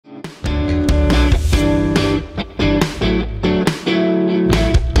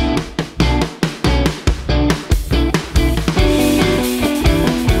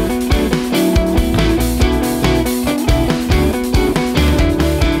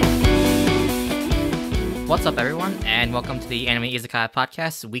What's up, everyone, and welcome to the Anime Izakaya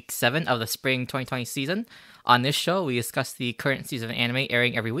Podcast, Week 7 of the Spring 2020 season. On this show, we discuss the current season of anime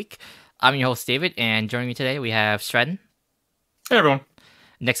airing every week. I'm your host, David, and joining me today, we have Shred. Hey, everyone.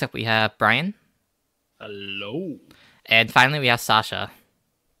 Next up, we have Brian. Hello. And finally, we have Sasha.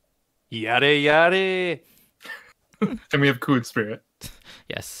 Yare yare. And we have Coon Spirit.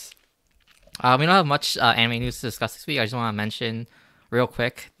 Yes. We don't have much anime news to discuss this week. I just want to mention real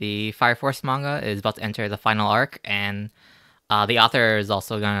quick, the Fire Force manga is about to enter the final arc, and the author is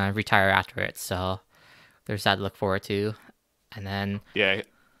also going to retire after it, so there's that to look forward to. And then... Yeah,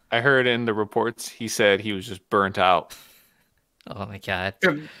 I heard in the reports, he said he was just burnt out. Oh my god.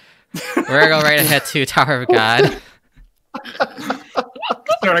 We're going to go right ahead to Tower of God.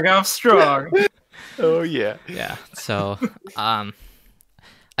 Starting off strong. Oh, yeah. Yeah, so...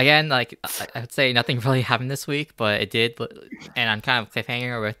 Again, like, I would say nothing really happened this week, but it did, and I'm kind of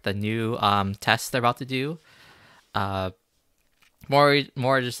cliffhanger with the new tests they're about to do.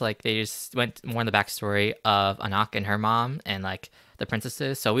 More just like they just went more in the backstory of Anak and her mom and like the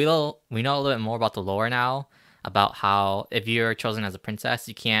princesses. So we know a little bit more about the lore now, about how if you're chosen as a princess,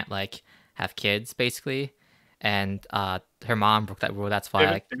 you can't like have kids basically. And her mom broke that rule. That's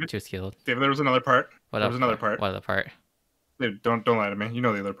why she was killed. David, there was another part. What other part? Dude, don't lie to me. You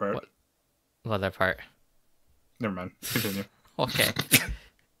know the other part. What other part? Never mind. Continue. Okay.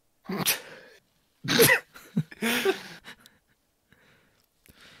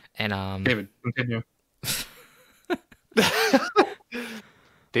 And David, continue.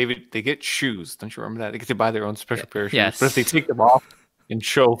 David, they get shoes. Don't you remember that? They get to buy their own special pair of shoes. Yes. But if they take them off and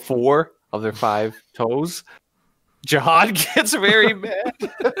show 4 of their 5 toes, Jihad gets very mad.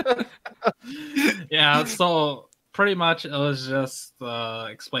 Yeah, so pretty much it was just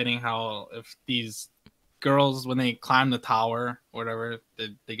explaining how if these girls, when they climb the tower or whatever,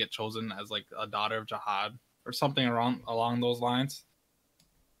 they get chosen as like a daughter of Jihad or something along those lines.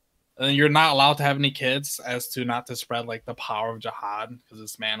 And you're not allowed to have any kids as to not to spread like the power of Jihad, because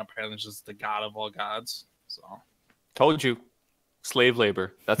this man apparently is just the god of all gods. So Told you. Slave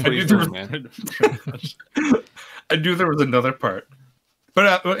labor. That's what he's doing, man. I knew there was another part.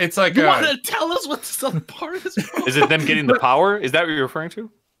 But it's like... You want to tell us what this other part is? Is it them getting the power? Is that what you're referring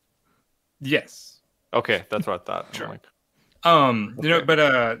to? Yes. Okay, that's what I thought. Sure. I'm like, You know,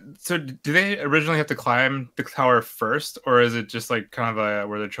 but so do they originally have to climb the tower first, or is it just like kind of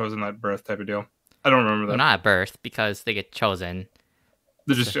where they're chosen at birth type of deal? I don't remember that. well, not at birth because they get chosen.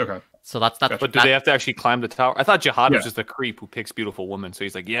 They're just okay. So that's but do they have to actually climb the tower? I thought Jihad was just a creep who picks beautiful women. So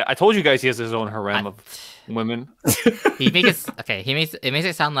he's like, yeah, I told you guys he has his own harem of women. It makes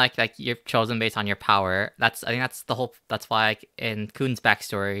it sound like you're chosen based on your power. I think that's the whole. That's why like, in Kun's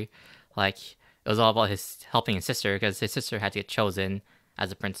backstory, like it was all about his helping his sister because his sister had to get chosen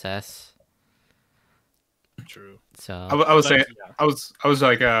as a princess. True. So I was saying, I was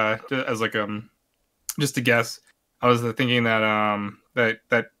like as like just to guess, I was thinking that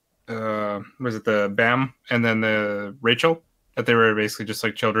was it the Bam and then the Rachel, that they were basically just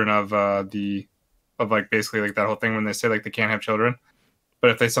like children of like basically like that whole thing when they say like they can't have children,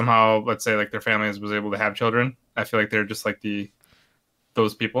 but if they somehow, let's say like their families was able to have children, I feel like they're just like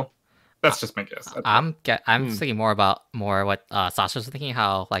those people. That's just my guess. I'm thinking more what Sasha's thinking,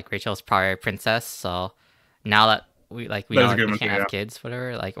 how like Rachel's prior princess. So now that we know they can't have kids,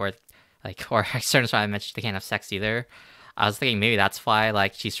 whatever, or certain I mentioned they can't have sex either. I was thinking maybe that's why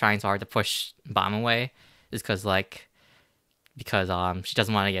like she's trying so hard to push Bomb away, is because she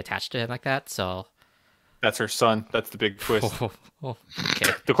doesn't want to get attached to him like that. So That's her son. That's the big twist.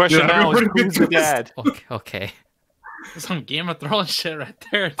 Okay. The question now is, who's the dad? Okay. Some Game of Thrones shit right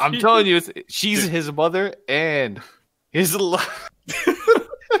there. Dude. I'm telling you, she's his mother and his that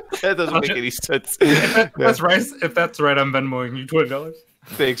doesn't make any sense. If that's right, I'm Venmoing you $20.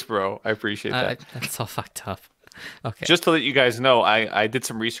 Thanks, bro. I appreciate that. That's all fucked up. Okay. Just to let you guys know, I did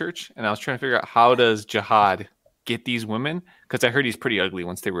some research and I was trying to figure out how does Jihad get these women, because I heard he's pretty ugly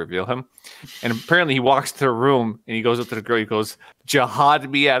once they reveal him. And apparently he walks to the room and he goes up to the girl. He goes, "Jihad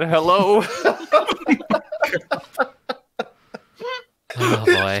me at hello." Oh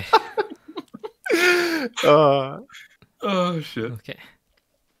boy. Oh shit. Okay.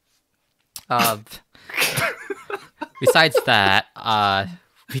 Besides that,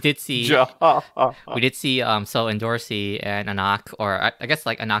 we did see so Endorsi and Anak, or I guess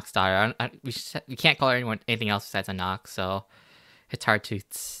like Anak's daughter. We can't call her anything else besides Anak, so it's hard to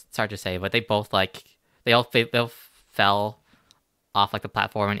say. But they both they fell off like the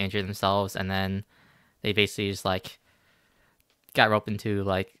platform and injured themselves, and then they basically just like got roped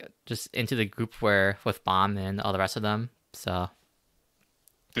into just into the group with Bomb and all the rest of them. So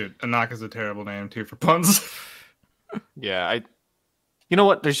Dude, Anak is a terrible name too for puns. Yeah, you know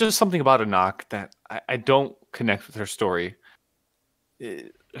what? There's just something about Anak that I don't connect with her story.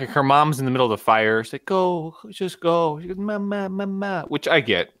 Like her mom's in the middle of the fire. She's like, "Go, just go." She goes, "Ma," which I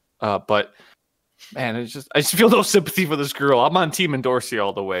get. But man, I just feel no sympathy for this girl. I'm on Team Endorsi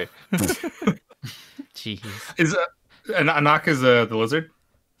all the way. Jeez. Is Anak is the lizard?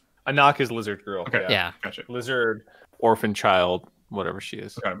 Anak is lizard girl. Okay, Yeah. Gotcha. Lizard, orphan child, whatever she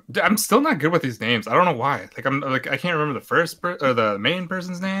is. Okay. I'm still not good with these names. I don't know why. I can't remember or the main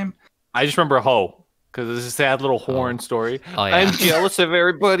person's name. I just remember Ho because it's a sad little horn story. Oh, yeah. I'm jealous of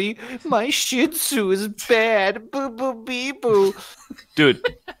everybody. My Shih Tzu is bad. Boo boo bee boo. Dude,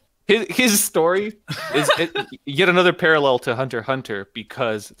 his story is yet another parallel to Hunter x Hunter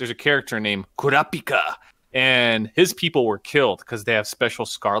because there's a character named Kurapika, and his people were killed because they have special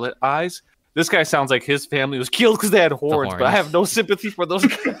scarlet eyes. This guy sounds like his family was killed because they had horns, but I have no sympathy for those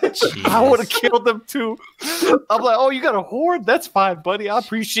guys. I would have killed them too. I'm like, oh, you got a horn? That's fine, buddy. I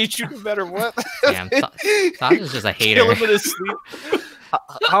appreciate you no matter what. Damn, Sasha's just a hater. Kill him in his sleep.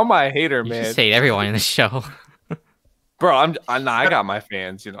 How am I a hater, You man? just hate everyone in the show. Bro, I got my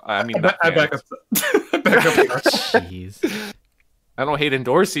fans. You know, I mean, I back up. Jeez. I don't hate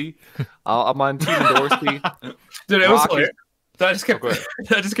Endorsi. I'm on Team Endorsi. Dude, it was Rocky. like,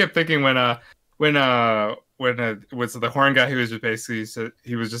 I just kept thinking when it was the horn guy who was just basically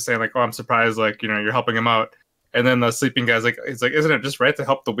he was just saying like, oh, I'm surprised, like, you know, you're helping him out. And then the sleeping guy's like, he's like, isn't it just right to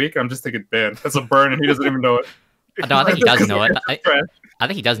help the weak? I'm just thinking, man, that's a burn, and he doesn't even know it. No, I think he does know it. I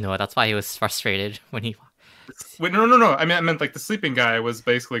think he does know it. That's why he was frustrated when he. Wait, no. I meant like the sleeping guy was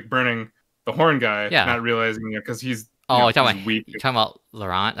basically burning the horn guy, Yeah. not realizing it because he's You're talking he's weak. about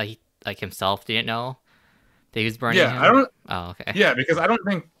Laurent, like himself didn't know that he was burning him? I don't. Oh, okay. Yeah, because I don't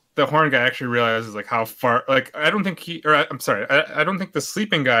think the horn guy actually realizes like how far. Like I don't think I'm sorry. I don't think the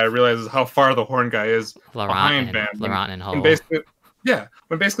sleeping guy realizes how far the horn guy is behind Bam. Laurent and Ho. And basically, yeah,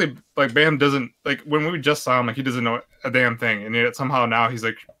 when basically like Bam doesn't like when we just saw him, like he doesn't know a damn thing, and yet somehow now he's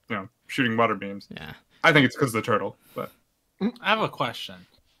like, you know, shooting water beams. Yeah. I think it's because of the turtle, but I have a question.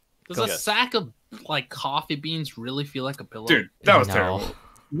 Does a sack of like coffee beans really feel like a pillow? dude, that was No. terrible.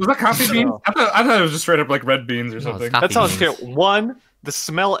 Was that coffee beans? I thought it was just straight up like red beans or No, something. it's coffee That sounds beans. terrible. One, the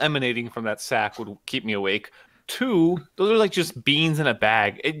smell emanating from that sack would keep me awake. Two, those are like just beans in a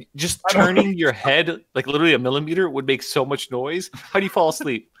bag. Just turning your head like literally a millimeter would make so much noise. How do you fall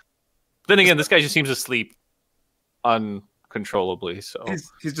asleep? Then again, this guy just seems to sleep uncontrollably. So,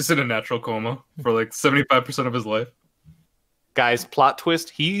 He's just in a natural coma for like 75% of his life. guys, plot twist: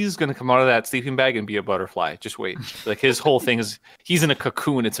 he's gonna come out of that sleeping bag and be a butterfly. Just wait. Like his whole thing is he's in a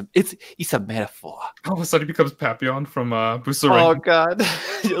cocoon. It's a metaphor. All of a sudden, he becomes Papillon from Booster Oh Ring. god,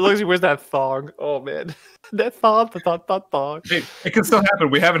 it looks like he wears that thong. Oh man, that thong. Hey, it can still happen.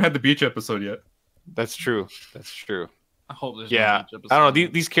 We haven't had the beach episode yet. That's true. That's true. I hope there's Yeah, no beach episode. I don't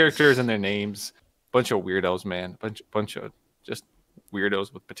know these characters and their names. Bunch of weirdos, man. Bunch of just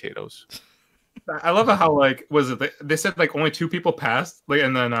weirdos with potatoes. I love how like was it they said like only 2 people passed, like,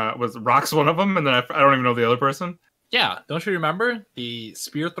 and then was Rock's one of them, and then I don't even know the other person. Yeah, don't you remember the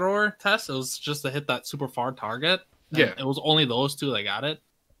spear thrower test? It was just to hit that super far target. and Yeah. it was only those 2 that got it.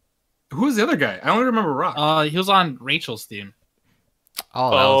 Who was the other guy? I only remember Rock. He was on Rachel's team.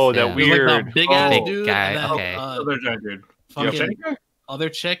 Oh, that He was weird. like the big ass Big dude, guy, and then, okay. Other giant dude. fucking Shiny guy? other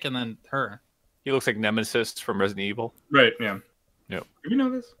chick, and then her. He looks like Nemesis from Resident Evil. Right. Yeah. Yep. Do you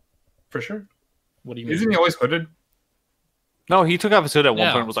know this for sure? What do you mean? Isn't he always hooded? No, he took off his hood at one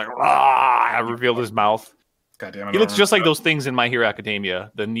Yeah. point and was like, "Ah!" revealed his mouth. God damn it. He looks just like those things in My Hero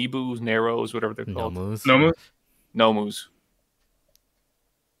Academia. The Nibus, Neros, whatever they're No called. moves. Nomu. Nomus.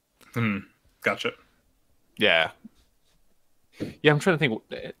 Gotcha. Yeah. Yeah, I'm trying to think.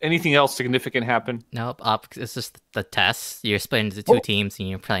 Anything else significant happen? Nope. It's just the test. You're split into 2 teams and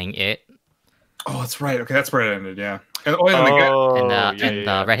you're playing it. Oh, that's right. Okay, that's where it ended. Yeah. And the guy, And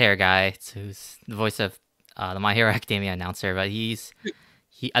the red hair guy, who's the voice of the My Hero Academia announcer, but I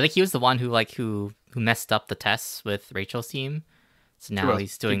think he was the one who messed up the tests with Rachel's team. So now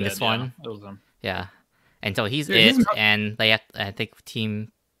he's doing He this did, one. Yeah, it was him. Yeah. And so he's Yeah, he's it, not- and they have, I think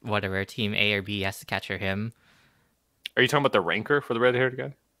team A or B has to capture him. Are you talking about the ranker for the red-haired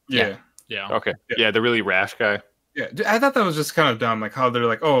guy? yeah. Yeah. Okay. Yeah. Yeah, the really rash guy. Yeah, I thought that was just kind of dumb, like how they're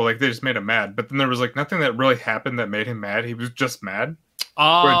like, oh, like they just made him mad, but then there was like nothing that really happened that made him mad. He was just mad.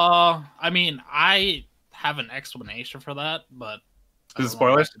 I mean, I have an explanation for that, but I Is it don't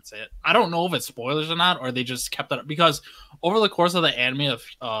know if spoilers? I can say it. I don't know if it's spoilers or not, or they just kept it because over the course of the anime of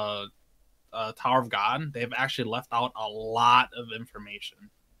Tower of God, they've actually left out a lot of information.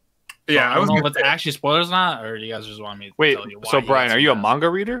 Yeah, I don't know if gonna it's actually spoilers or not, or you guys just want me to Wait, tell you why. so Brian, are you a manga? manga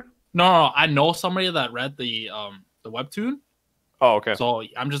reader? No, I know somebody that read the webtoon, Oh, okay. so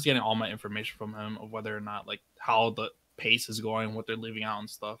I'm just getting all my information from him of whether or not like how the pace is going, what they're leaving out and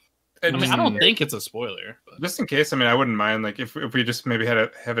stuff. I mean, I don't think it's a spoiler. But... Just in case, I mean, I wouldn't mind like if we just maybe have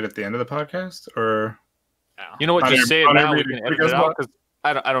it at the end of the podcast, or you know what? Just say it now. We can edit it out because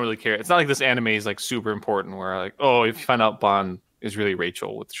I don't really care. It's not like this anime is like super important. Where like, oh, if you find out Bond is really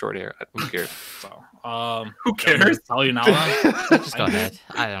Rachel with short hair, who cares? So, who cares? Tell you now. Just go ahead.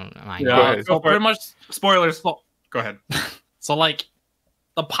 I don't mind. Yeah, so pretty much spoilers. Go ahead. So like,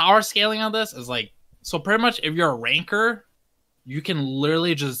 the power scaling on this is like, so pretty much if you're a ranker, you can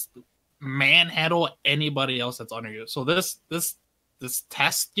literally just manhandle anybody else that's under you. So this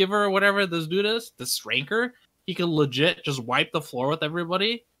test giver or whatever this dude is, this ranker, he could legit just wipe the floor with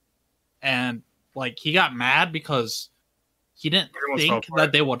everybody, and like he got mad because he didn't think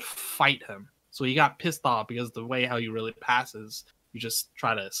that they would fight him. So he got pissed off because the way how you really passes, you just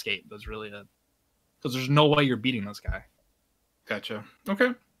try to escape. That's really it. Because there's no way you're beating this guy. Gotcha.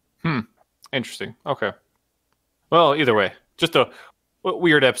 Okay. Interesting. Okay. Well, either way, just a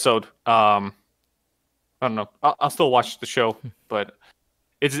weird episode. I don't know. I'll still watch the show, but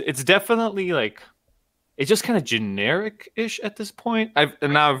it's definitely like it's just kind of generic-ish at this point.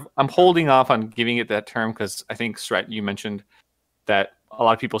 I'm holding off on giving it that term because I think Sret, you mentioned that a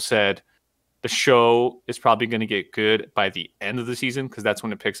lot of people said the show is probably going to get good by the end of the season because that's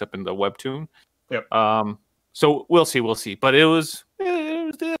when it picks up in the webtoon. Yep. So we'll see. But it was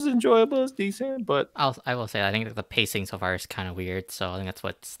enjoyable, it was decent. But I will say I think that the pacing so far is kind of weird, so I think that's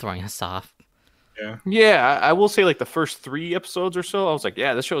what's throwing us off. Yeah, I will say like the first 3 episodes or so, I was like,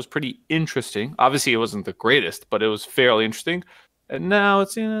 yeah, this show is pretty interesting. Obviously, it wasn't the greatest, but it was fairly interesting. And now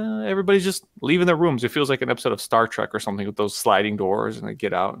it's everybody's just leaving their rooms. It feels like an episode of Star Trek or something with those sliding doors, and they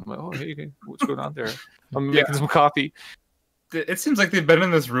get out. And I'm like, oh, hey, what's going on there? I'm making some coffee. It seems like they've been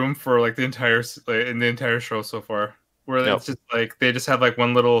in this room for like the entire show so far, where it's just like they just have like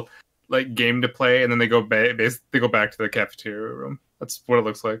one little like game to play, and then they go back to the cafeteria room. That's what it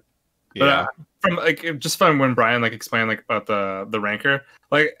looks like. Yeah. But, from like just fun when Brian like explained like about the ranker.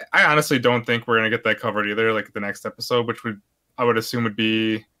 Like I honestly don't think we're gonna get that covered either. Like the next episode, which I would assume would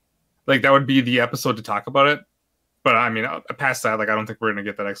be like that would be the episode to talk about it. But I mean, past that, like I don't think we're gonna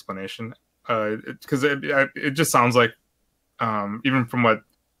get that explanation. Because it just sounds like even from what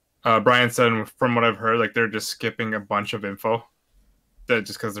Brian said and from what I've heard, like they're just skipping a bunch of info that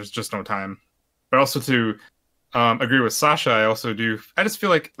just because there's just no time. But also to agree with Sasha, I just feel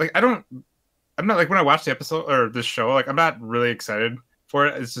like I'm not like when I watch the episode or this show, like I'm not really excited for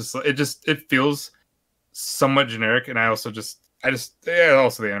it. It's just it feels somewhat generic, and also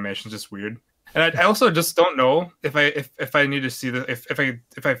the animation is just weird. And I also just don't know if I need to see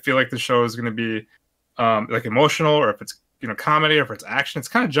if I feel like the show is going to be like emotional, or if it's comedy, or if it's action. It's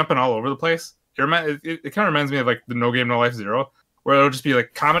kind of jumping all over the place. It kind of reminds me of like the No Game No Life Zero, where it'll just be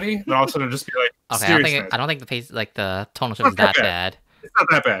like comedy, and also it'll just be like seriousness. I don't think the pace, like the tonal shift is that bad. It's not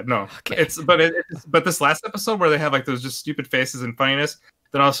that bad, no. Okay. But this last episode where they have like those just stupid faces and funniness,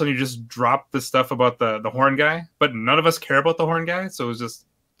 then all of a sudden you just drop the stuff about the horn guy, but none of us care about the horn guy, so it was just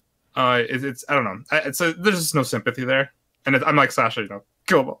it's I don't know. There's just no sympathy there, and I'm like Sasha,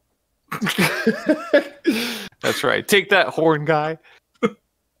 killable. That's right. Take that, horn guy.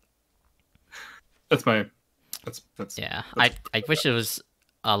 That's yeah. I wish it was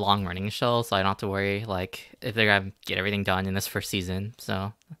a long running show, so I don't have to worry like if they're gonna get everything done in this first season.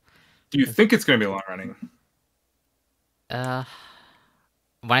 So, do you think it's gonna be long running? When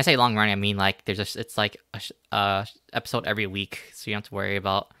I say long running, I mean like it's like a episode every week, so you don't have to worry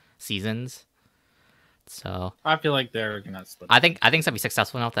about seasons. So I feel like they're gonna split. I think it's gonna be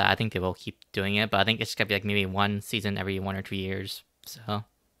successful enough that I think they will keep doing it, but I think it's gonna be like maybe one season every 1 or 2 years. So,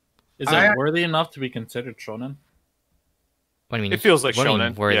 is it worthy enough to be considered shonen? What do you mean? It feels like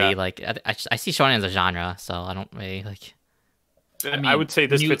shonen. Worthy, yeah. like I see shonen as a genre, so I don't really like. I mean, I would say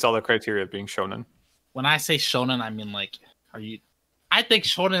this fits all the criteria of being shonen. When I say shonen, I mean like, I think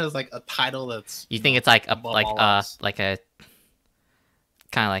shonen is like a title that's. You think it's like a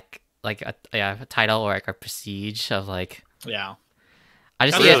kind of like a title or like a prestige of like. Yeah. I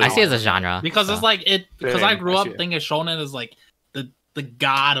see it as a genre because it's like it because I grew up thinking shonen is like the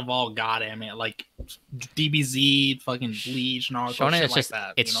god of all god anime, like DBZ, fucking Bleach, Naruto, shonen is like just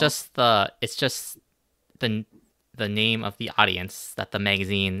that, it's just the name of the audience that the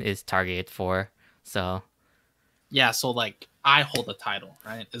magazine is targeted for. So yeah, so like I hold the title,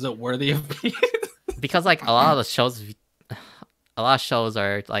 right? Is it worthy of me? Because like a lot of shows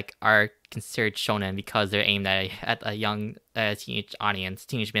are considered shonen because they're aimed at a young teenage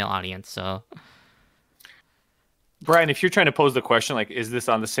male audience. So Brian, if you're trying to pose the question, like, is this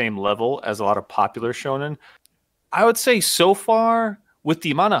on the same level as a lot of popular shonen? I would say so far, with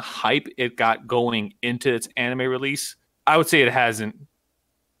the amount of hype it got going into its anime release, I would say it hasn't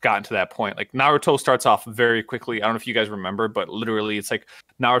gotten to that point. Like, Naruto starts off very quickly. I don't know if you guys remember, but literally it's like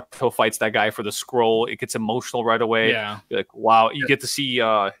Naruto fights that guy for the scroll. It gets emotional right away. Yeah. You're like, wow. You get to see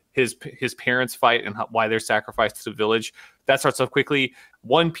his parents fight and why they're sacrificed to the village. That starts off quickly.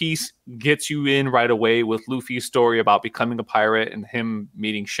 One Piece gets you in right away with Luffy's story about becoming a pirate and him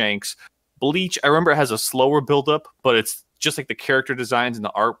meeting Shanks. Bleach, I remember, it has a slower buildup, but it's just like the character designs and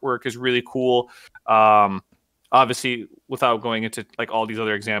the artwork is really cool. Obviously, without going into like all these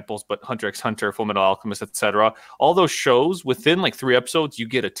other examples, but Hunter x Hunter, Fullmetal Alchemist, etc. All those shows, within like 3 episodes, you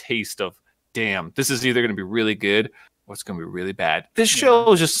get a taste of, damn, this is either going to be really good or it's going to be really bad. This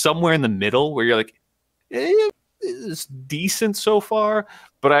show is just somewhere in the middle where you're like, it's decent so far.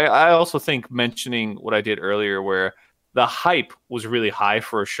 But I also think, mentioning what I did earlier, where the hype was really high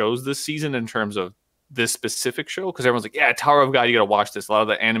for shows this season in terms of this specific show, because everyone's like, yeah, Tower of God, you got to watch this. A lot of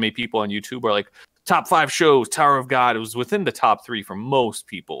the anime people on YouTube are like, top 5 shows, Tower of God. It was within the top 3 for most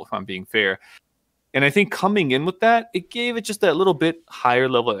people, if I'm being fair. And I think coming in with that, it gave it just that little bit higher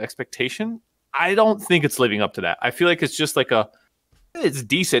level of expectation. I don't think it's living up to that. I feel like it's just like it's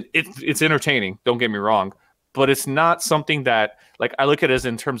decent. It's entertaining. Don't get me wrong. But it's not something that, like, I look at it as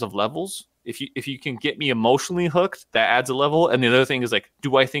in terms of levels. If you can get me emotionally hooked, that adds a level. And the other thing is, like,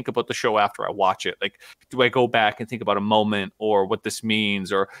 do I think about the show after I watch it? Like, do I go back and think about a moment or what this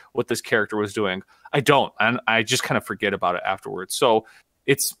means or what this character was doing? I don't. And I just kind of forget about it afterwards. So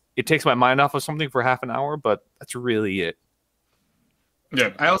it takes my mind off of something for half an hour, but that's really it. Yeah,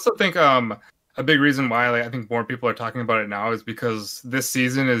 I also think a big reason why, like, I think more people are talking about it now is because this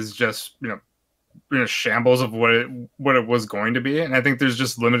season is just, shambles of what it was going to be, and I think there's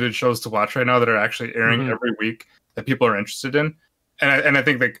just limited shows to watch right now that are actually airing every week that people are interested in, and I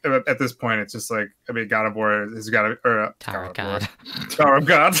think that at this point it's just like, I mean, God of War has got to, or Tower of God. Tower of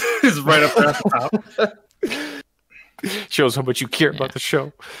God is right up there at the top. Shows how much you care about the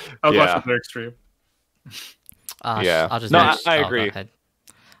show. I'll watch it. They're extreme. Yeah, I'll just I agree.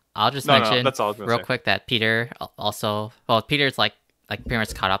 I'll just mention that's all I was gonna real say. quick that Peter also, well, Peter's like pretty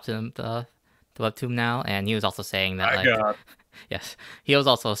much caught up to the webtoon now, and he was also saying that yes, he was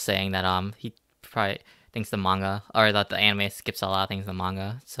also saying that he probably thinks the manga, or that the anime skips a lot of things in the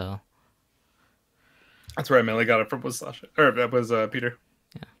manga. So that's where I mainly got it from, was Sasha, or that was Peter.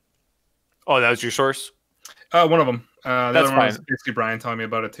 Yeah. Oh, that was your source? One of them. The That's other one was fine. basically Brian telling me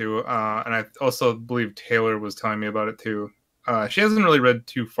about it too, and I also believe Taylor was telling me about it too. She hasn't really read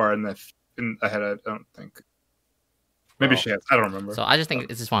too far ahead. I don't think. Maybe she has. I don't remember. So I just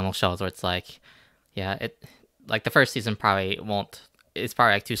think it's just one of those shows where it's like, yeah, it like the first season probably won't. It's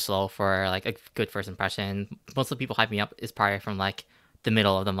probably like too slow for like a good first impression. Most of the people hyping up is probably from like the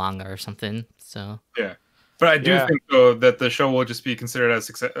middle of the manga or something. So yeah, but I do think though that the show will just be considered as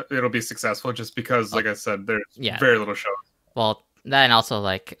it'll be successful just because, like I said, there's very little shows. Well, then also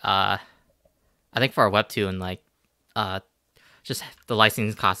like I think for a webtoon, like just the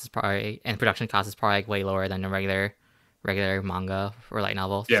licensing cost is probably, and production cost is probably like way lower than a regular manga or light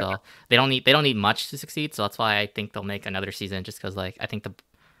novel. Yeah. So they don't need much to succeed. So that's why I think they'll make another season, just because like I think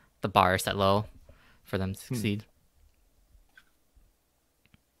the bar is set low for them to succeed.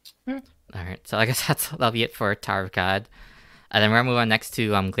 All right, so I guess that'll be it for Tower of God, and then we're gonna move on next to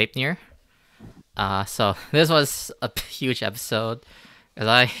Gleipnir. So this was a huge episode, because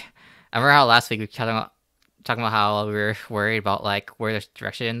I remember how last week we were talking about how we were worried about like where the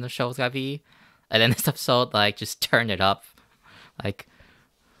direction the show was gonna be. And then this episode, like, just turned it up, like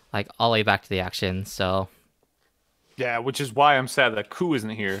all the way back to the action. So, yeah, which is why I'm sad that Ku isn't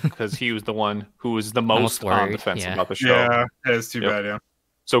here, because he was the one who was the most on the fence about the show. Yeah, it's too bad. Yeah.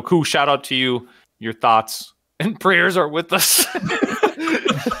 So, Ku, shout out to you. Your thoughts and prayers are with us.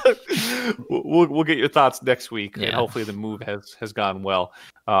 we'll get your thoughts next week, and hopefully the move has gone well.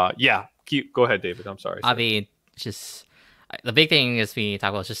 Go ahead, David. I'm sorry. I mean, just. The big thing is we talk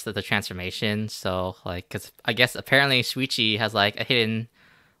about just the transformation. So, like, because I guess apparently Shuichi has like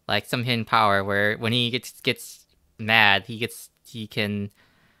some hidden power where when he gets mad, he can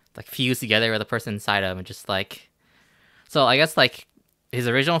like fuse together with a person inside him, and just like, so I guess like his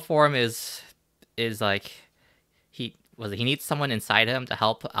original form is like he needs someone inside him to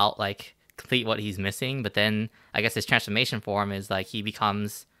help out, like complete what he's missing. But then I guess his transformation form is like he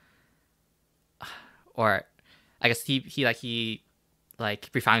becomes, or I guess he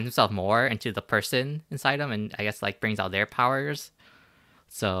refines himself more into the person inside him, and I guess like brings out their powers.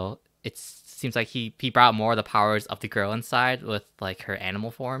 So it seems like he brought more of the powers of the girl inside with like her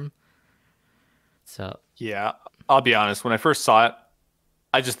animal form. So Yeah, I'll be honest. When I first saw it,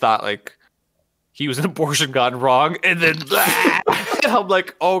 I just thought like he was an abortion gone wrong, and then I'm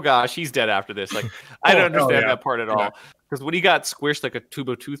like, oh gosh, he's dead after this. Like, I don't understand that part at all. Because when he got squished like a tube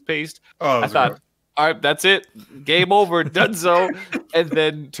of toothpaste, I thought, all right, that's it, game over, donezo. And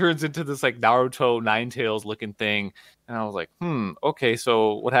then turns into this like Naruto Ninetales looking thing, and I was like, okay,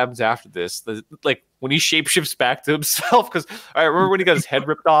 so what happens after this? Like when he shapeshifts back to himself, because I remember when he got his head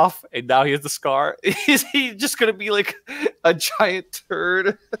ripped off, and now he has the scar. Is he just gonna be like a giant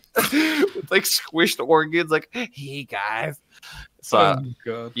turd with like squished organs? Like, hey guys. So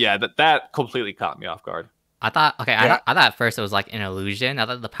yeah, that completely caught me off guard. I thought I thought at first it was like an illusion. I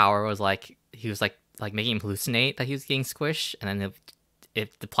thought the power was like he was like making him hallucinate that he was getting squished, and then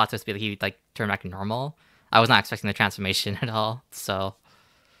if the plot twist be like he like turned back to normal. I was not expecting the transformation at all. So,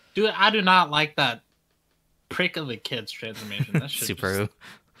 dude, I do not like that prick of a kid's transformation. That shit super.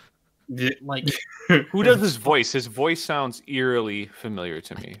 Like, who does his voice? His voice sounds eerily familiar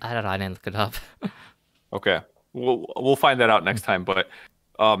to me. I don't know. I didn't look it up. Okay, we'll find that out next time. But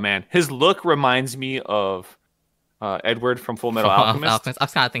oh man, his look reminds me of Edward from Full Metal Alchemist. I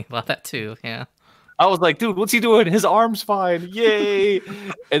was kind of thinking about that too. Yeah. I was like, dude, what's he doing? His arm's fine. Yay!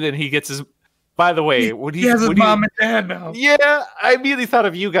 And then he gets his. By the way, he has his mom and dad now. Yeah, I immediately thought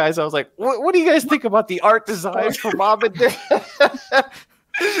of you guys. I was like, what do you guys think about the art designs for mom and dad?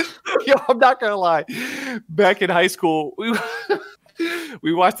 Yo, I'm not gonna lie. Back in high school,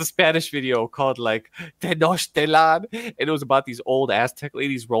 we watched a Spanish video called like Tenochtitlan, and it was about these old Aztec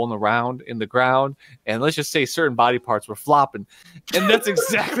ladies rolling around in the ground, and let's just say certain body parts were flopping, and that's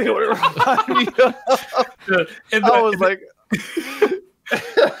exactly what it reminded me of. I was like.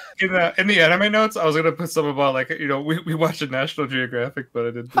 In the anime notes, I was gonna put something about like we watched a National Geographic, but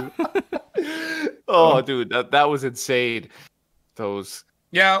I didn't do it. Oh, dude, that was insane. Those.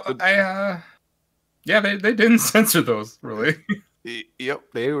 Yeah, they didn't censor those really. Yep,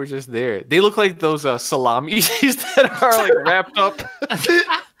 they were just there. They look like those salamis that are like wrapped up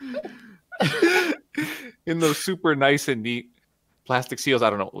in those super nice and neat plastic seals. I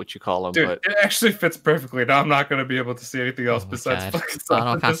don't know what you call them, dude, but it actually fits perfectly. Now I'm not going to be able to see anything else besides fucking I don't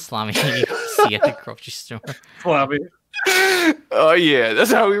know what kind of salami you see at the grocery store. Salami. Oh yeah,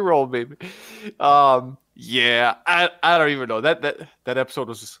 that's how we roll, baby. Yeah, I don't even know. That episode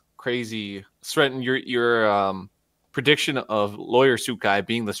was just crazy. Strenton, your prediction of Lawyer Suit Guy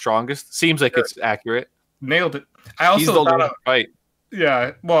being the strongest seems like it's accurate. Nailed it. I also he's the thought of, fight.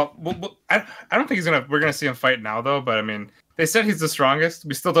 Yeah, well, I don't think we're gonna see him fight now though. But I mean, they said he's the strongest.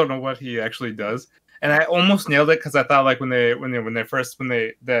 We still don't know what he actually does. And I almost nailed it because I thought like when their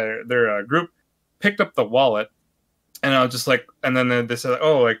group picked up the wallet, and I was just like, and then they said,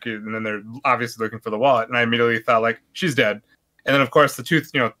 oh, like, and then they're obviously looking for the wallet, and I immediately thought like she's dead. And then of course the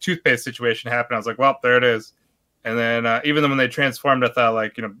toothpaste situation happened. I was like, well, there it is. And then even then when they transformed, I thought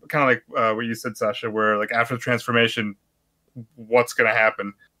like kind of like what you said, Sasha, where like after the transformation, what's gonna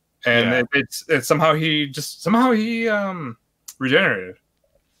happen? And it's somehow he regenerated.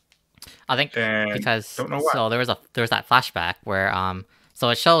 I think because don't know why. So there was that flashback where so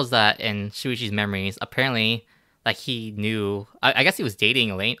it shows that in Shuichi's memories apparently like he knew I guess he was dating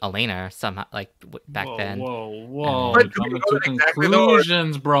Elena somehow like back then. Whoa! Coming to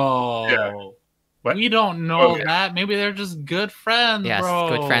conclusions, bro. Yeah. What? We don't know that. Maybe they're just good friends, bro. Yes,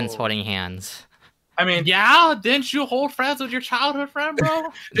 good friends holding hands. I mean, yeah, didn't you hold friends with your childhood friend, bro?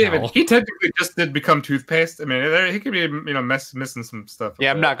 David, he technically just did become toothpaste. I mean, he could be, missing some stuff. Yeah,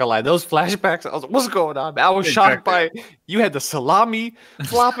 I'm not gonna lie. Those flashbacks, I was like, what's going on? I was shocked by you had the salami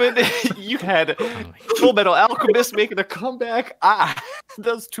flopping. You had Full Metal Alchemist making a comeback.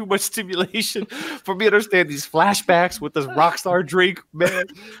 That's too much stimulation for me to understand these flashbacks with this rockstar drink, man.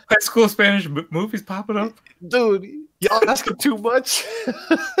 High school Spanish movies popping up, dude. Y'all asking too much.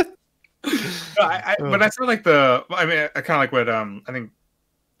 But I feel like I kind of like what I think.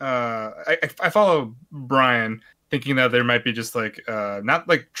 I follow Brian thinking that there might be just like not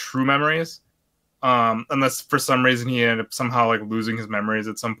like true memories, unless for some reason he ended up somehow like losing his memories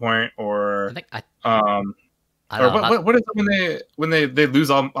at some point, or what is it when they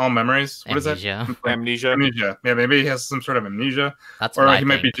lose all memories? What amnesia. Is that? Amnesia. Yeah, maybe he has some sort of amnesia. That's or what he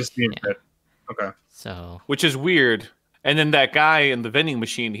might be just being fit. Okay. So which is weird. And then that guy in the vending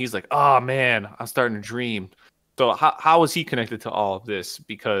machine, he's like, oh, man, I'm starting to dream. So how is he connected to all of this?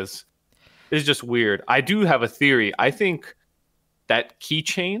 Because it's just weird. I do have a theory. I think that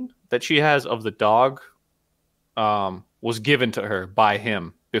keychain that she has of the dog was given to her by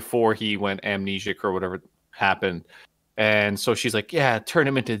him before he went amnesic or whatever happened. And so she's like, yeah, turn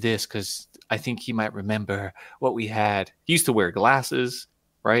him into this because I think he might remember what we had. He used to wear glasses,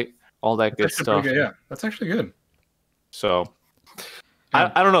 right? All that good stuff. Good, yeah, that's actually good. So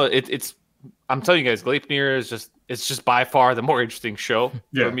Yeah. I don't know. It's I'm telling you guys, Gleipnir is just by far the more interesting show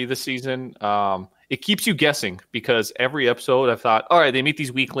for me this season. It keeps you guessing because every episode I've thought, all right, they meet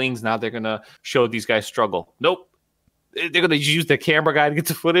these weaklings. Now they're gonna show these guys struggle. Nope. They're gonna use the camera guy to get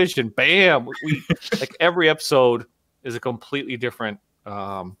the footage, and bam, like every episode is a completely different.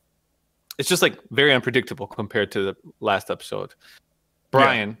 It's just like very unpredictable compared to the last episode.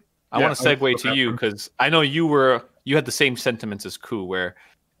 Brian, I want to segue to you because I know you had the same sentiments as Ku, where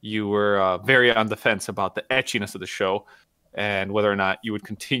you were very on the fence about the etchiness of the show and whether or not you would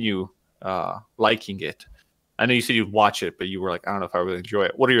continue liking it. I know you said you'd watch it, but you were like, I don't know if I really enjoy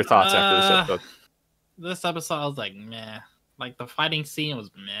it. What are your thoughts after this episode? This episode, I was like, meh. Like the fighting scene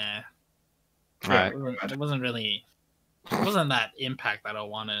was meh. Right. It wasn't really. It wasn't that impact that I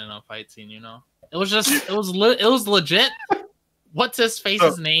wanted in a fight scene. It was just. It was legit. What's his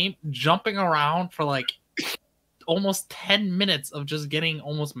face's name? Jumping around for like almost 10 minutes of just getting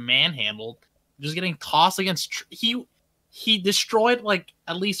almost manhandled, just getting tossed against. He destroyed like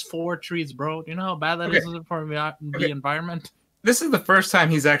at least 4 trees, bro. Do you know how bad that is for the environment? This is the first time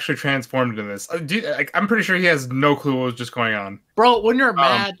he's actually transformed in this. I'm pretty sure he has no clue what was just going on. Bro, when you're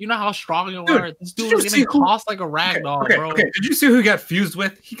mad, you know how strong you are. This dude was getting tossed like a rag doll, bro. Okay. Did you see who he got fused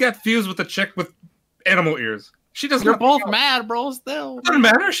with? He got fused with a chick with animal ears. She doesn't. You're both mad, bro. Still, it doesn't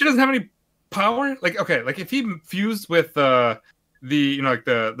matter. She doesn't have any power. Like if he fused with the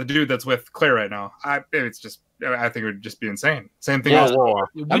dude that's with Claire right now, I think it would just be insane. Same thing. Whoa.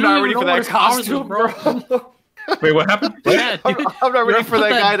 I'm not ready for that costume, bro. Wait, what happened? Yeah, dude, I'm not ready for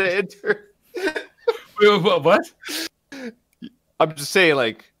that guy to enter. Wait, what? I'm just saying,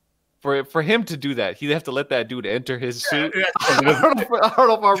 like, for him to do that, he'd have to let that dude enter his suit. Yeah, I don't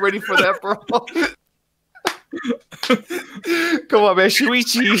know if I'm ready for that, bro. Come on, man,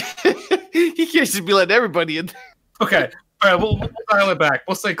 Shuichi. He can't just be letting everybody in. Okay, all right, we'll dial it back.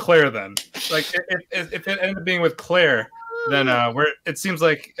 We'll say Claire then. Like, if it ended up being with Claire, then it seems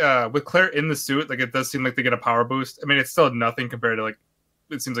like with Claire in the suit, like it does seem like they get a power boost. I mean, it's still nothing compared to like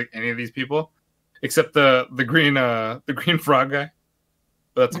it seems like any of these people, except the green frog guy.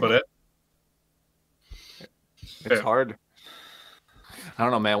 But that's about it. It's hard. I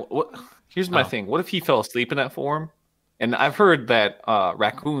don't know, man. Here's my thing. What if he fell asleep in that form? And I've heard that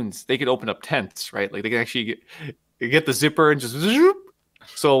raccoons, they could open up tents, right? Like they can actually get the zipper and just zoop.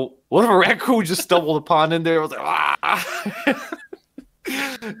 So what if a raccoon just stumbled upon in there? I was like, ah.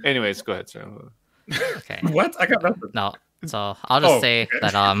 Anyways, go ahead, sir. Okay. What? I got nothing. No. So I'll just say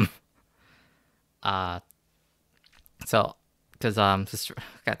that so because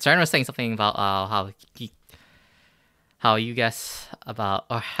Saren was saying something about how you guess about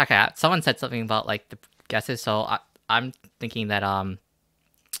someone said something about like the guesses. So I'm thinking that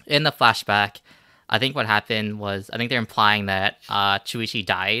in the flashback, I think what happened was I think they're implying that Shuichi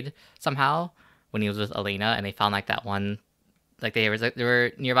died somehow when he was with Elena, and they found like that one, like they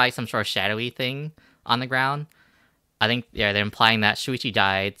were nearby some sort of shadowy thing on the ground. I think they're implying that Shuichi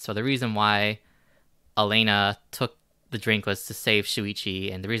died. So the reason why Elena took the drink was to save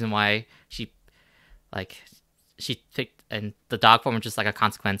Shuichi, and the reason why she picked, and the dog form was just like a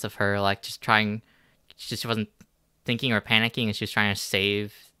consequence of her like just trying. She wasn't thinking or panicking, and she was trying to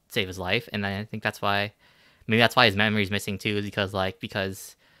save his life. And I think that's why his memory's missing too, is because maybe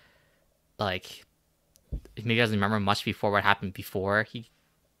he doesn't remember much before what happened before he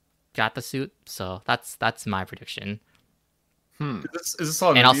got the suit. So that's my prediction. Is this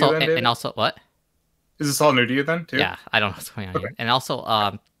all new to you then, David? And also what? Is this all new to you then too? Yeah, I don't know what's going on here. And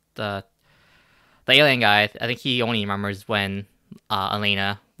also the alien guy, I think he only remembers when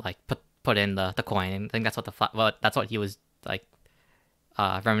Elena like put in the coin. And I think that's that's what he was like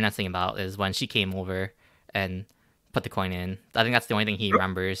reminiscing about, is when she came over and put the coin in. I think that's the only thing he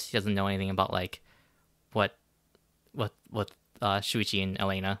remembers. He doesn't know anything about like what Shuichi and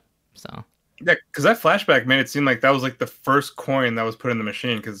Elena. So yeah, because that flashback made it seem like that was like the first coin that was put in the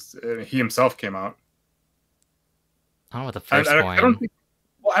machine, because he himself came out. I don't know what the first coin.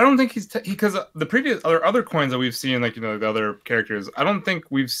 I don't think he's because the previous other coins that we've seen, like the other characters, I don't think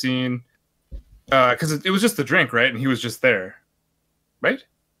we've seen because it was just the drink, right? And he was just there, right?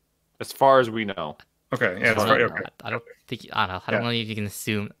 As far as we know. Okay, yeah, okay. I don't think. I don't know if you can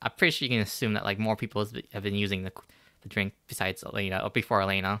assume. I'm pretty sure you can assume that like more people have been using the drink besides Elena or before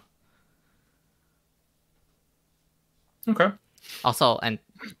Elena. Okay. Also, and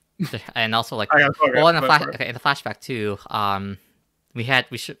also like in the flashback too.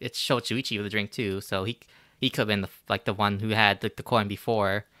 It showed Shuichi with the drink too, so he could have been the one who had the coin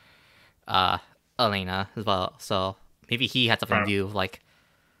before Elena as well. So maybe he had something to do with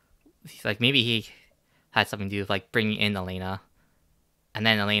maybe he had something to do with like bringing in Elena, and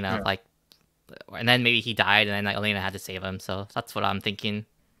then Elena and then maybe he died, and then like Elena had to save him. So that's what I'm thinking.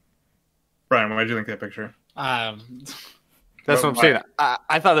 Brian, why did you think that picture? That's what I'm saying.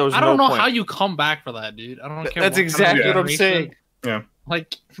 I thought there was. I don't know point. how you come back for that, dude. I don't care. That's exactly what I'm saying. Yeah.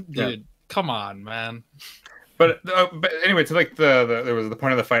 Like, dude, come on, man. But anyway, to like there was the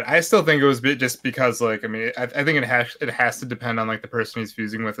point of the fight. I still think it was just because like I mean I think it has to depend on like the person he's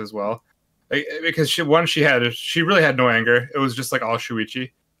fusing with as well, like, because she really had no anger. It was just like all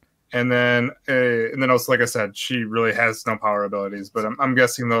Shuichi, and then also like I said, she really has no power abilities. But I'm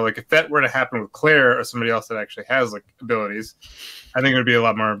guessing though, like if that were to happen with Claire or somebody else that actually has like abilities, I think it would be a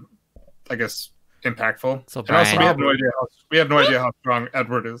lot more, I guess, impactful. So and also Brian, we have no idea how strong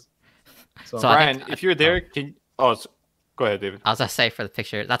Edward is. So Brian, if you're there, go ahead, David. I was gonna say for the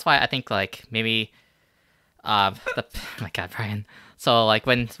picture. That's why I think like maybe, oh my God, Brian. So like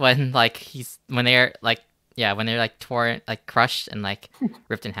when they're like torn, like crushed and like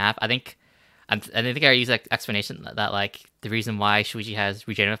ripped in half. I think I use like explanation that like the reason why Shuichi has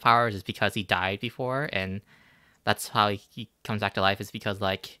regenerative powers is because he died before, and that's how he comes back to life is because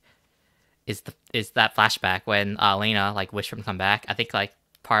like is that flashback when Lena like wished for him to come back. I think like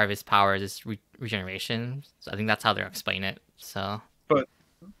part of his powers is regeneration. So I think that's how they're explaining it. So, but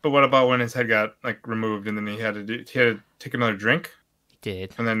what about when his head got like removed and then he had to take another drink? He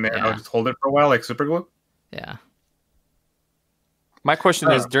did, and then they just hold it for a while like super glue. Yeah. My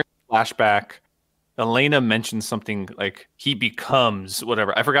question is during the flashback, Elena mentioned something like he becomes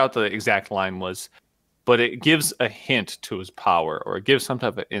whatever. I forgot what the exact line was, but it gives a hint to his power or it gives some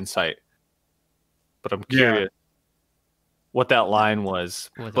type of insight. But I'm curious what that line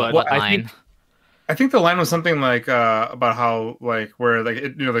was. What line? I think the line was something like about how like where like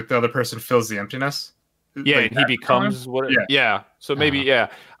it, like the other person fills the emptiness. Yeah, like and he becomes what? Yeah. So maybe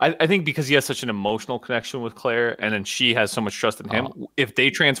I think because he has such an emotional connection with Claire, and then she has so much trust in him. If they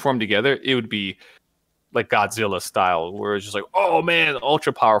transform together, it would be like Godzilla style, where it's just like, oh man,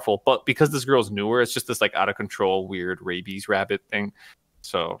 ultra powerful. But because this girl's newer, it's just this like out of control, weird rabies rabbit thing.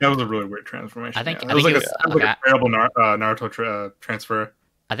 So that was a really weird transformation. I think it was like a terrible Naruto transfer.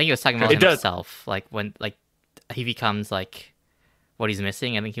 I think he was talking about himself, like when like he becomes like what he's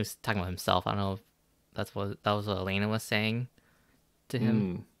missing. I think he was talking about himself. I don't know if that was what Elena was saying to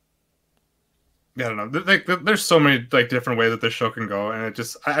him. Yeah, I don't know. There's so many like different ways that this show can go, and I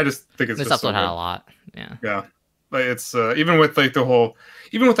just think it's this just episode had a lot. Yeah, like it's even with like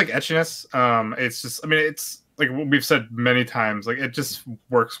etchiness. It's just, I mean, it's like we've said many times, like it just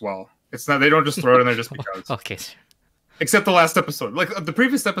works well. It's not, they don't just throw it in there just because. Okay. Except the last episode, like the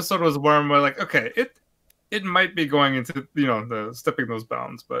previous episode was where I'm like, okay, it might be going into the stepping those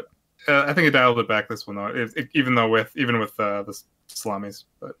bounds, but I think it dialed it back this one though. Even with the salamis,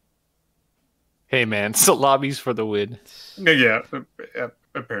 but. Hey man, salamis for the win. Yeah,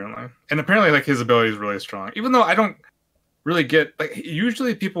 apparently like his ability is really strong. Even though I don't really get like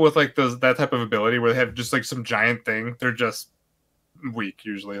usually people with like that type of ability where they have just like some giant thing, they're just weak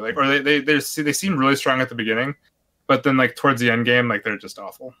usually. Like or they seem really strong at the beginning, but then like towards the end game, like they're just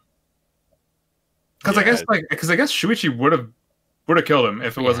awful. Because I guess Shuichi would have killed him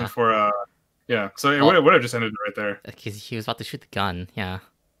if it wasn't for So it would have just ended right there. Because he was about to shoot the gun. Yeah.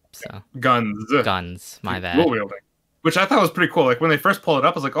 So guns. My bad. Dual wielding, which I thought was pretty cool. Like when they first pulled it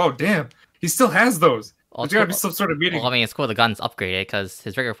up, I was like, "Oh damn, he still has those." There's gotta be some sort of meeting. Well, I mean, it's cool. The gun's upgraded because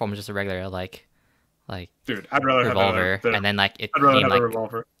his regular form is just a regular like. Dude, I'd rather revolver, have and then like it. I'd rather have a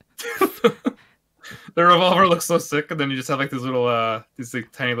revolver. The revolver looks so sick, and then you just have like these little these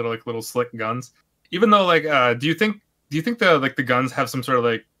like tiny little slick guns. Even though like, do you think the guns have some sort of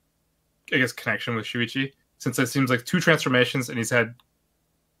like, I guess, connection with Shuichi, since it seems like 2 transformations and he's had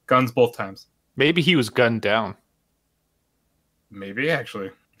guns both times? Maybe he was gunned down. Maybe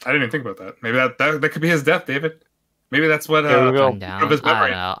actually, I didn't even think about that. Maybe that could be his death, David. Maybe that's what down. I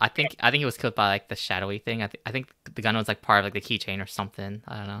don't know. I think he was killed by like the shadowy thing. I think the gun was like part of like the keychain or something.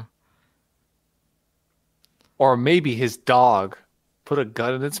 I don't know. Or maybe his dog put a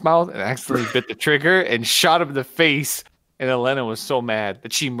gun in its mouth and accidentally bit the trigger and shot him in the face. And Elena was so mad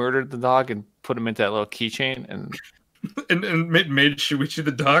that she murdered the dog and put him into that little keychain and made Shuichi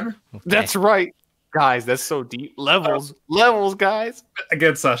the dog. Okay. That's right, guys. That's so deep. Levels, guys.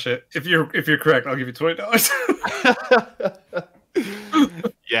 Again, Sasha, if you're correct, I'll give you $20.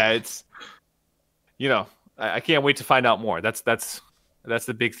 Yeah, it's I can't wait to find out more. That's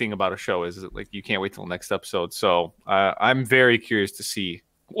the big thing about a show is that, like, you can't wait till the next episode. So I'm very curious to see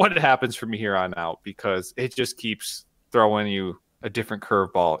what happens from here on out, because it just keeps throwing you a different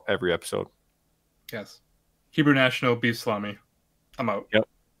curveball every episode. Yes. Hebrew National Beef Salami. I'm out. Yep.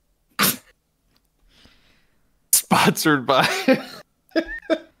 Sponsored by.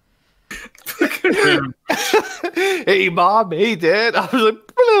 Hey mom, hey dad. I was like,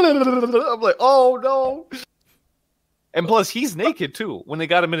 I'm like, oh no. And plus, he's naked too. When they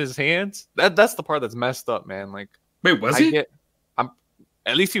got him in his hands, that's the part that's messed up, man. Like, wait, was he?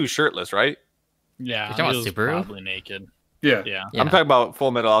 At least he was shirtless, right? Yeah, You're talking he about was Subaru? probably naked. Yeah. Yeah. I'm talking about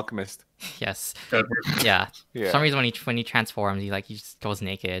Full Metal Alchemist. Yes. That- Yeah. Yeah. For some reason, when he transforms, he just goes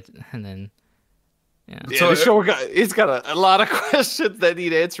naked, and then yeah. Yeah, So the show it's got a lot of questions that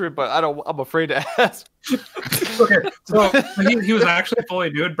need answering, but I'm afraid to ask. Okay, so he was actually fully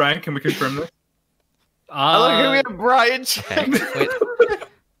nude. Brian, can we confirm this? Look, here we have Brian. Okay. Wait.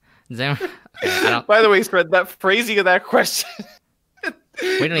 Does anyone, okay, I don't. By the way, Fred, that phrasing of that question.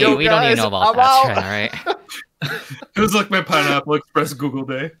 We don't, Yo, we don't even guys, know about I'm that out. trend, right? It was like my Pineapple Express Google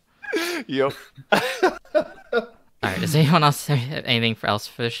Day. Yep. All right. Does anyone else have anything else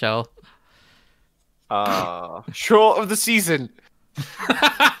for the show? Show of the season.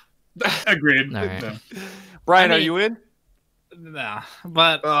 Agreed. All right. No. Brian, I are mean- you in? Nah,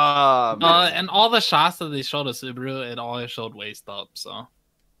 but Man. and all the shots that they showed of Subaru, it always showed waist up, so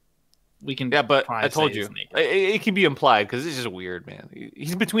we can. Yeah, but probably I told say you, he's naked. it can be implied because it's just weird, man.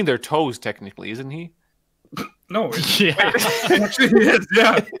 He's between their toes, technically, isn't he? No, Yeah, actually he is.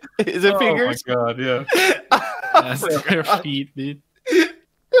 Yeah. Is it fingers? Oh my god, yeah. that's their feet, dude.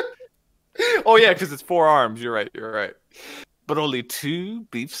 Oh yeah, because it's 4 arms. You're right. You're right. But only 2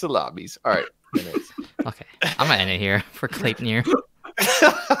 beef salamis. All right. Anyways. Okay. I'm gonna end it here for Gleipnir. All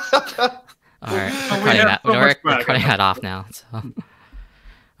right. Oh, We're we cutting have that. so We're much back. cutting that off now.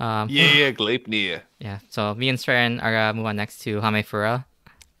 So. Yeah, Gleipnir. Yeah. So me and Stren are gonna move on next to Hamefura.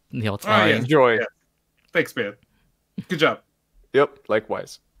 The old Oh, yeah. story. Enjoy. Yeah. Thanks, man. Good job. Yep.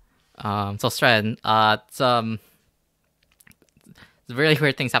 Likewise. So Stren, it's really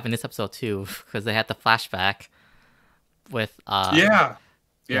weird things happen this episode too, because they had the flashback with Yeah.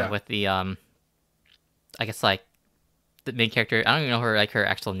 with the I guess like the main character. I don't even know her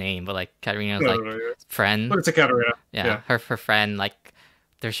actual name, but like Katarina's like friend. Look, it's a Katarina. Yeah, her friend, like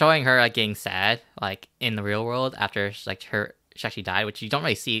they're showing her like getting sad like in the real world after she actually died, which you don't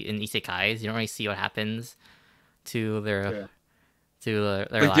really see in isekais. You don't really see what happens to their their Like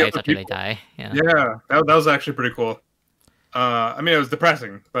the lives other after they people. die. Yeah. Yeah, that was actually pretty cool. I mean, it was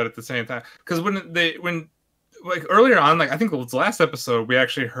depressing, but at the same time, because when like earlier on, like I think it was the last episode, we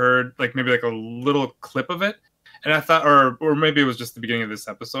actually heard like maybe like a little clip of it, and I thought, or maybe it was just the beginning of this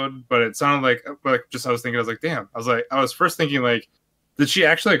episode, but it sounded like just I was thinking, I was like, damn, I was first thinking like, did she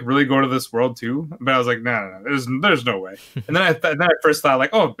actually like really go to this world too? But I was like, no, there's no way. And then I first thought like,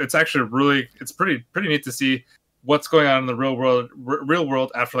 oh, it's actually it's pretty neat to see what's going on in the real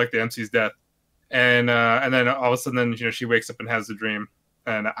world after like the MC's death. And then all of a sudden, she wakes up and has a dream,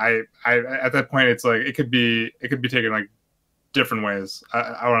 and I at that point, it's like it could be taken like different ways.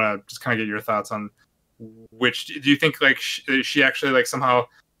 I want to just kind of get your thoughts on which do you think like she actually like somehow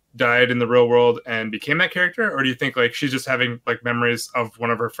died in the real world and became that character, or do you think like she's just having like memories of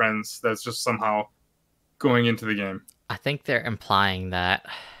one of her friends that's just somehow going into the game? I think they're implying that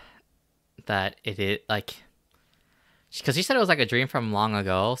it is like because she said it was like a dream from long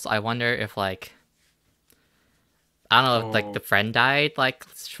ago. So I wonder if like I don't know if like the friend died like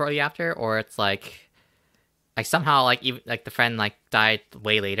shortly after, or it's like somehow like even like the friend like died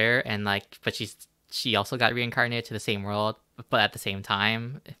way later, and like but she also got reincarnated to the same world, but at the same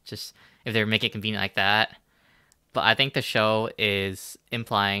time, just if they're making it convenient like that. But I think the show is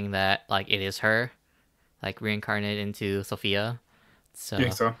implying that like it is her, like reincarnated into Sophia. So, You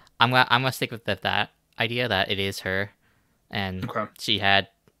think so? I'm gonna stick with that idea that it is her, and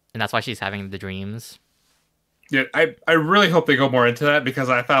and that's why she's having the dreams. Yeah, I really hope they go more into that, because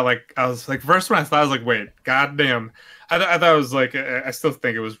I was like first when I thought, I was like, wait, goddamn. I thought it was like I still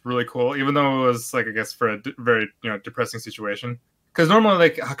think it was really cool, even though it was like I guess for a very depressing situation. Because normally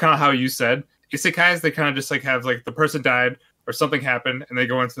like kind of how you said isekais, they kind of just like have like the person died or something happened and they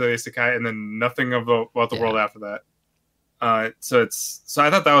go into the isekai and then nothing about the world after that. So I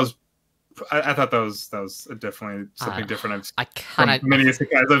thought that was definitely something different. I kind of many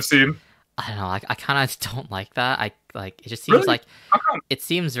isekais I've seen. I don't know. I kind of don't like that. It just seems like it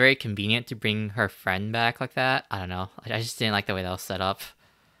seems very convenient to bring her friend back like that. I don't know. I just didn't like the way that was set up.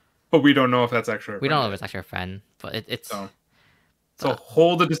 But we don't know if that's actually. We don't know if it's actually her friend, but it's. So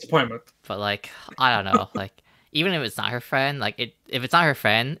hold the disappointment. But like I don't know. Like even if it's not her friend, like if it's not her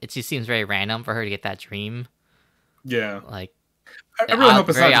friend, it just seems very random for her to get that dream. Yeah. Like I really hope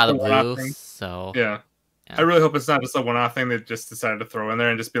it's not very just out a of the one-off blue. thing. So Yeah. Yeah. I really hope it's not just a one-off thing they just decided to throw in there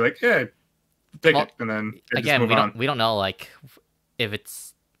and just be like, yeah, take Well, it, and then they just again, move on. we don't know like if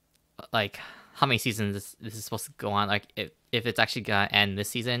it's like how many seasons this is supposed to go on. Like if it's actually gonna end this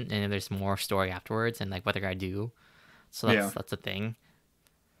season and if there's more story afterwards and like what they're gonna do. So that's a thing.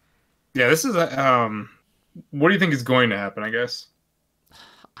 Yeah, this is what do you think is going to happen? I guess.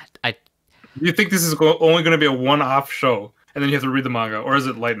 I Do you think this is only going to be a one-off show, and then you have to read the manga, or is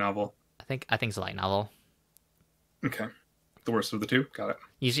it light novel? I think it's a light novel. Okay, the worst of the two. Got it.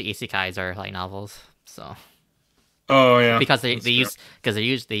 Usually isekais are light novels, so Oh yeah, because they that's they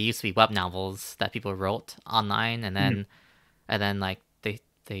used to be web novels that people wrote online, and then like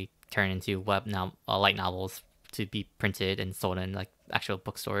they turn into light novels to be printed and sold in like actual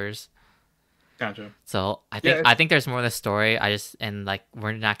bookstores. Gotcha. So Yeah, I think there's more to the story.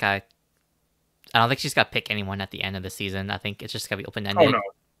 We're not gonna. I don't think she's gonna pick anyone at the end of the season. I think it's just gonna be open ended. Oh no.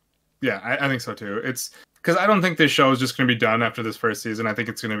 Yeah, I think so too. It's because I don't think this show is just going to be done after this first season. I think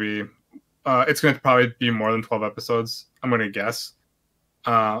it's going to be, it's going to probably be more than 12 episodes. I'm going to guess.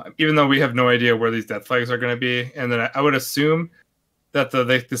 Even though we have no idea where these death flags are going to be, and then I would assume that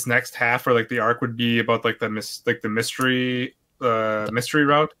this next half or like the arc would be about like the mystery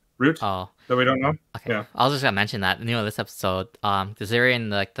route Oh, that we don't know. okay. Yeah. I was just gonna mention that this episode, because they're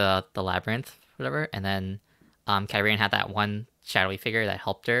in like the labyrinth, whatever, and then Kyrian had that one shadowy figure that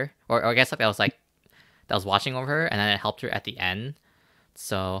helped her, or I guess like that was watching over her, and then it helped her at the end.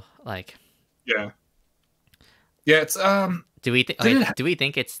 So like, Yeah. It's do we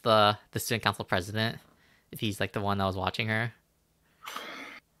think it's the student council president if he's like the one that was watching her?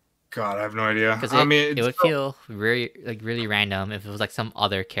 God, I have no idea. Because I mean, it would feel really random if it was like some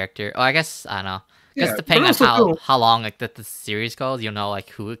other character. Oh, I guess I don't know. Yeah, Just depending but on also feel- how long like the series goes, you'll know like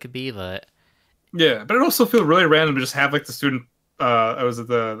who it could be. But yeah, but it also feels really random to just have like the student.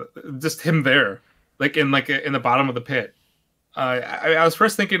 Just him there, like in the bottom of the pit. I was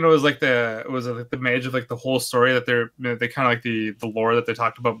first thinking it was like the mage of like the whole story that they kind of like the lore that they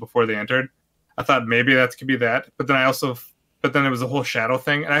talked about before they entered. I thought maybe that could be that, but then it was the whole shadow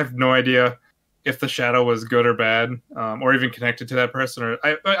thing, and I have no idea if the shadow was good or bad, or even connected to that person. Or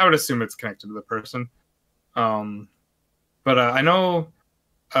I would assume it's connected to the person. But I know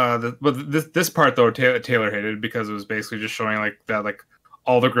this part though Taylor hated because it was basically just showing like that like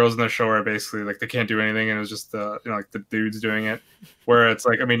all the girls in the show are basically like they can't do anything, and it was just like the dudes doing it. Where it's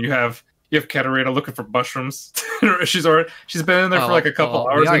like, I mean, you have Katarina looking for mushrooms. she's been in there for like a couple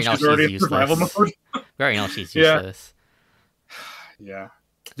hours and she's already in survival mode. We already know she's useless. Yeah,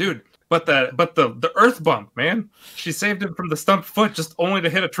 dude. But the earth bump, man. She saved him from the stumped foot just only to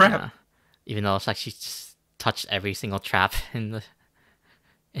hit a trap. Yeah. Even though it's like she just touched every single trap in the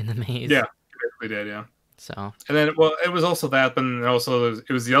maze. Yeah, she basically did. Yeah. So. And then, well, it was also that, but then also it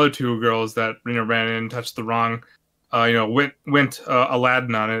was the other two girls that ran in and touched the wrong, went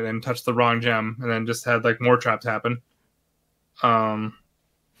Aladdin on it and touched the wrong gem, and then just had like more traps happen.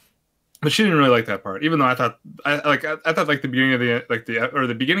 But she didn't really like that part, even though I thought like the beginning of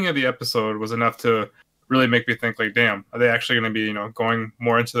the beginning of the episode was enough to really make me think like, damn, are they actually going to be going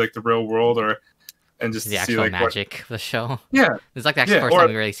more into like the real world and just the actual see like magic of the show? Yeah, it's like the actual first time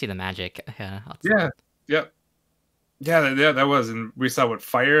we really see the magic. Yeah. Yeah, that was, and we saw what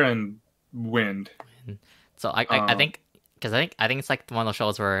fire and wind. So I think because I think it's like one of those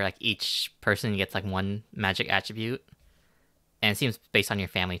shows where like each person gets like one magic attribute. And it seems based on your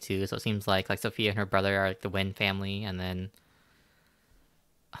family too, so it seems like Sophia and her brother are like the Wind family, and then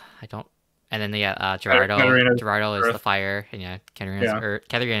Gerardo. Gerardo is Earth. the fire, and Katarina's Earth.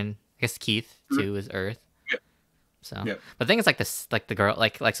 Katarina, I guess Keith too is Earth. Yeah. So, but the thing is the girl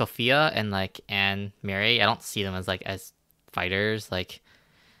like Sophia and and Mary, I don't see them as fighters,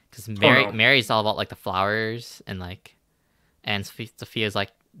 because Mary's all about like the flowers and Sophia's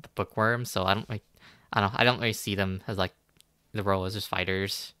like the bookworm, so I don't really see them as like the role is just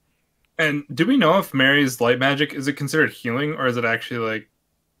fighters. And do we know if Mary's light magic, is it considered healing, or is it actually like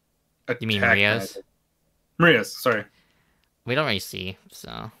you mean Maria's? Magic? Maria's, sorry. We don't really see,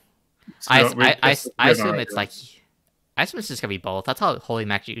 so I assume it's like I assume it's just gonna be both. That's how holy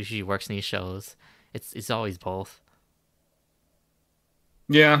magic usually works in these shows. It's always both.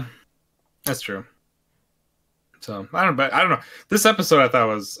 Yeah, that's true. So I don't know. This episode I thought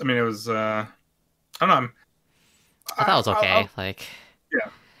was, I mean, it was I don't know. I thought it was okay.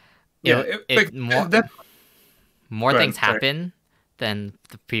 More things happen than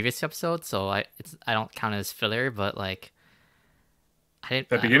the previous episode, so I don't count it as filler. But I didn't.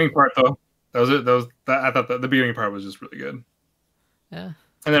 That beginning part though, that was it. I thought the beginning part was just really good. Yeah.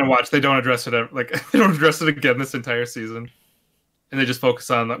 And then they don't address it they don't address it again this entire season. and they just focus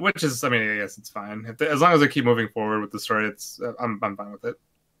on which is, I mean, I guess it's fine as long as they keep moving forward with the story. It's I'm fine with it.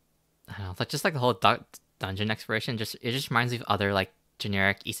 I don't know, like just like the whole dungeon exploration, it just reminds me of other like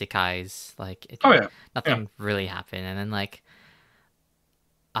generic isekais. Like nothing really happened, and then like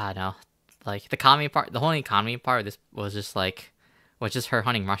I don't know, like the whole economy part of this was just her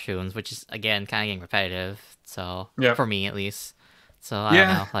hunting mushrooms, which is again kind of getting repetitive. So for me at least, so I don't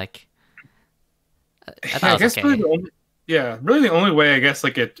know, like I guess okay. Really the only way I guess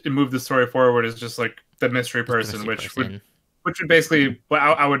like it moved the story forward is just like the mystery person, which would basically,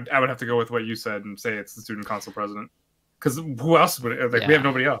 well, I would have to go with what you said and say it's the student council president, because who else would it, like we have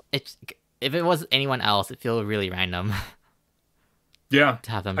nobody else. If it was anyone else, it feels really random. Yeah,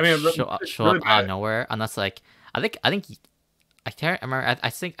 to have them show up really out of nowhere, unless like I think I can't remember. I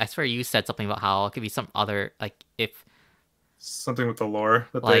swear you said something about how it could be some other like if something with the lore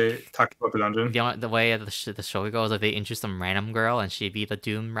that like, they talked about the dungeon. The way the show goes, like they introduce some random girl and she'd be the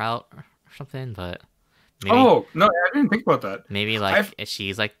Doom route or something, but. Maybe, oh no, I didn't think about that. Maybe like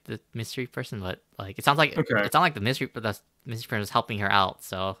she's like the mystery person, but like it sounds like it's not like the mystery person is helping her out.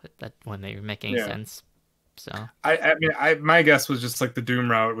 So that wouldn't make any sense. So I mean, my guess was just like the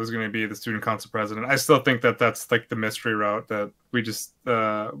Doom route was going to be the student council president. I still think that that's like the mystery route that we just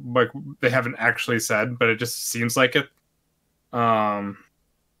like they haven't actually said, but it just seems like it.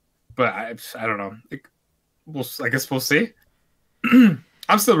 But I don't know. I guess we'll see.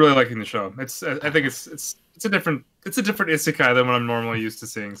 I'm still really liking the show. I think it's a different isekai than what I'm normally used to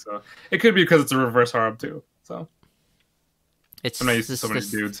seeing. So it could be because it's a reverse harem too. So I'm not used to so many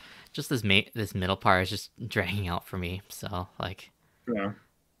dudes. Just this middle part is just dragging out for me. So like,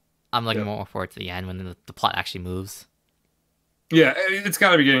 I'm looking more forward to the end when the plot actually moves. Yeah, it's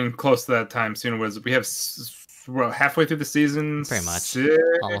got to be getting close to that time soon. We have halfway through the season. Pretty much,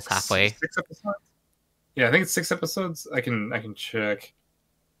 almost halfway. 6 episodes. Yeah, I think it's 6 episodes. I can check.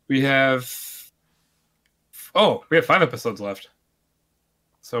 We have 5 episodes left,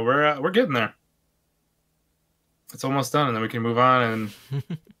 so we're getting there. It's almost done, and then we can move on and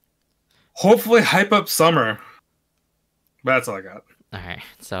hopefully hype up summer. But that's all I got. All right,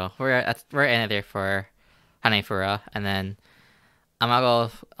 so we're in there for Hamefura, and then I'm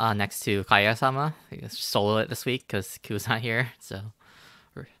gonna go next to Kaguya-sama. Solo it this week because Ku's not here, so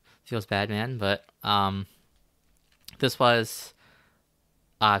feels bad, man. But this was.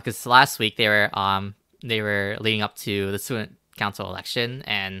 Because last week they were leading up to the student council election,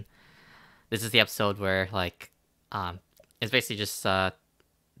 and this is the episode where like it's basically just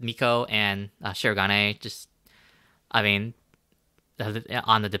Miko and Shirogane just on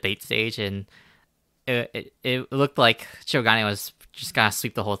the debate stage, and it looked like Shirogane was just gonna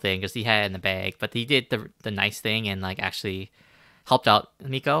sweep the whole thing because he had it in the bag, but he did the nice thing and like actually helped out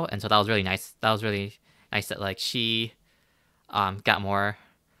Miko, and so that was really nice. That was really nice that like she got more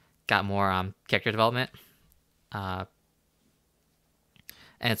character development, and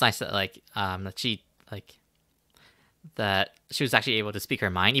it's nice that like that she was actually able to speak her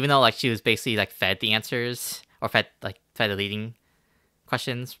mind, even though like she was basically like fed the answers or fed the leading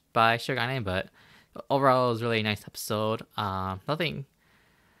questions by Shirogane. But overall, it was a really nice episode. Nothing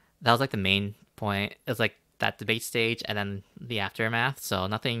that was like the main point. It was like that debate stage and then the aftermath. So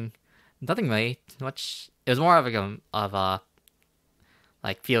nothing really much. It was more of a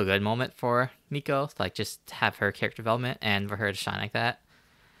like feel good moment for Miko, like just have her character development and for her to shine like that.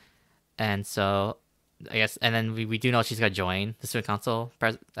 And so I guess, and then we do know she's gonna join the student council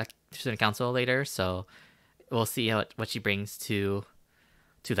later, so we'll see what she brings to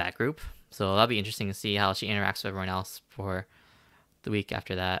that group. So that'll be interesting to see how she interacts with everyone else for the week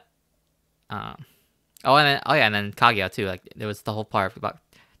after that. And then Kaguya too. Like there was the whole part about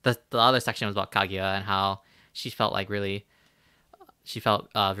the other section was about Kaguya and how she felt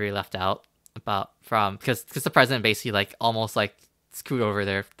very left out because the president basically like almost like screwed over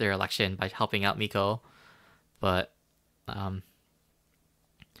their election by helping out Miko, but I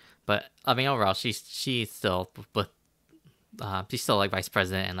mean overall she's still like vice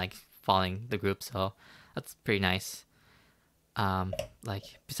president and like following the group, so that's pretty nice.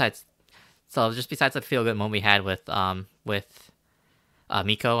 Besides the feel good moment we had with Miko,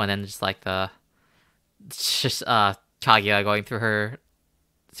 and then just like Kaguya going through her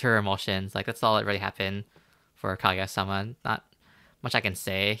emotions, like that's all that really happened for Kaguya-sama. Not much I can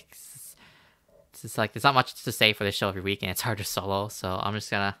say. It's like there's not much to say for this show every week, and it's hard to solo. So I'm just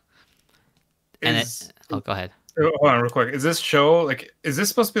gonna. Go ahead. Hold on, real quick. Is this show like? Is this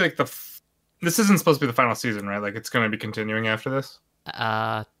supposed to be like This isn't supposed to be the final season, right? Like it's gonna be continuing after this.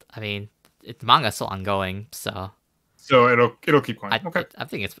 I mean, the manga's still ongoing, so it'll keep going. Okay. I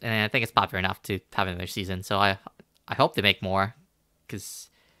think it's popular enough to have another season. So I hope they make more. because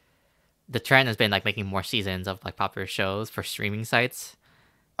the trend has been like making more seasons of like popular shows for streaming sites.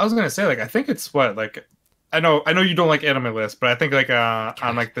 I was gonna say like I think it's what like I know you don't like anime lists, but I think like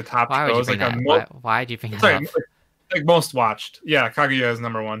on like the top Why would you shows bring like that? on Why'd you bring that sorry, up? like most watched. Yeah, Kaguya is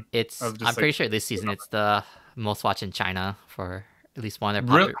number one. It's of just, I'm pretty sure this season it's the most watched in China for at least one of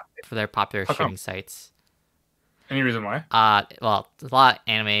their Really? popular How come? streaming sites. Any reason why? Well, a lot of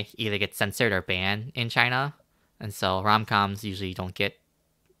anime either get censored or banned in China, and so rom-coms usually don't get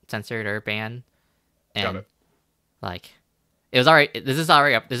censored or banned. Got And it. like, it was already this is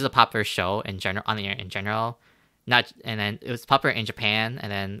a popular show in general in general. Not and then it was popular in Japan,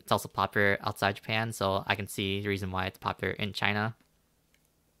 and then it's also popular outside Japan. So I can see the reason why it's popular in China.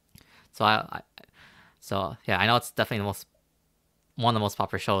 So so yeah, I know it's definitely one of the most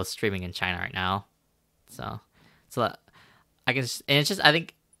popular shows streaming in China right now. So that I can and it's just I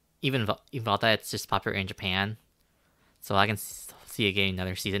think even without that, it's just popular in Japan. So I can see it getting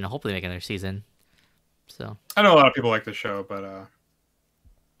another season and hopefully make another season. So I know a lot of people like the show, but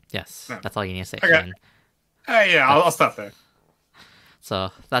yes, No. that's all you need to say. Okay. Ian. yeah, I'll stop there.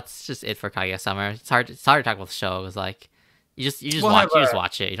 So that's just it for Kaguya-sama. It's hard to talk about the show. It was like you just We'll have,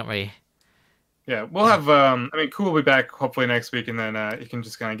 watch it. You don't really. Yeah, we'll have. I mean, Cool will be back hopefully next week, and then he can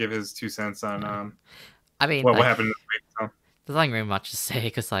just kind of give his 2 cents on I mean, what like, happened this week. So. there's nothing really much to say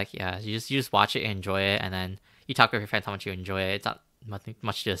because like yeah, you just watch it and enjoy it, and then you talk with your friends how much you enjoy it. It's not nothing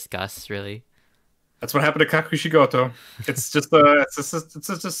much to discuss really. That's what happened to Kakushigoto. It's just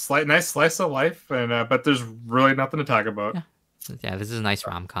a nice slice of life, and but there's really nothing to talk about. Yeah, this is a nice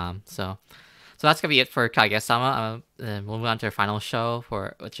rom-com. So that's gonna be it for Kaguya-sama. We'll move on to our final show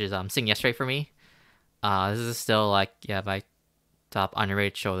which is Sing Yesterday for me. This is still like my top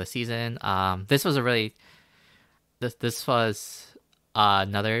underrated show of the season. This was a really this was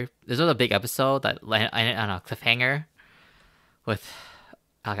a big episode that landed on a cliffhanger with.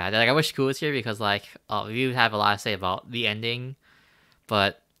 Okay, like I wish Cool was here because like we would have a lot to say about the ending,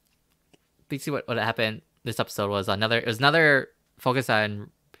 but basically what happened this episode was another focus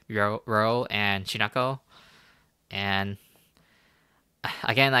on Ro and Shinako, and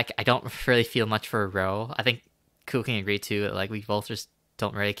again like I don't really feel much for Ro. I think Cool can agree too. Like we both just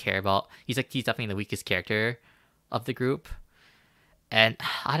don't really care about. He's definitely the weakest character of the group, and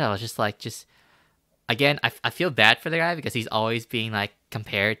I don't know, just. Again, I feel bad for the guy because he's always being like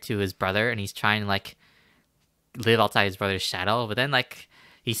compared to his brother, and he's trying to like live outside his brother's shadow. But then like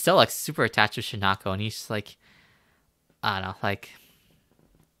he's still like super attached to Shinako, and he's just like I don't know, like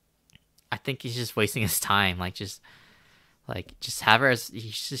I think he's just wasting his time. Just have her as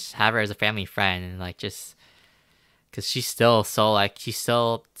a family friend, and like just because she's still so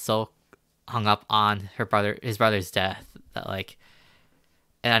hung up on his brother's death that like,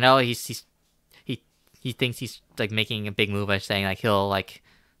 and I know he thinks he's like making a big move by saying like he'll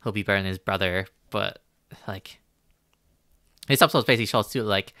be better than his brother, but like this episode basically shows too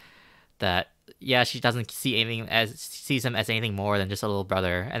like that she doesn't sees him as anything more than just a little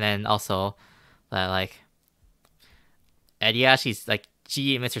brother, and then also that like and she's like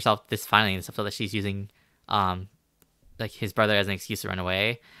she admits herself finally in this episode that she's using like his brother as an excuse to run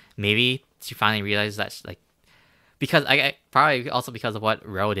away. Maybe she finally realizes that because I probably also because of what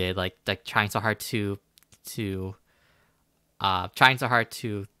Ro did, like trying so hard to to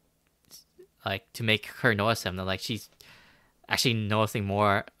make her notice him, that like she's actually noticing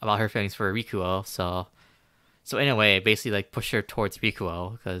more about her feelings for Rikuo. So in a way, basically like push her towards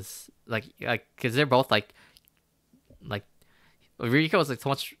Rikuo because because they're both like Rikuo is like so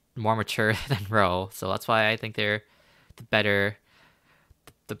much more mature than Ro, so that's why I think they're the better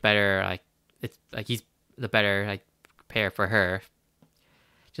like it's like he's the better like pair for her.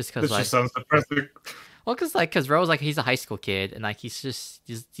 Just because This like just sounds depressing. well, because Ro's like he's a high school kid and like he's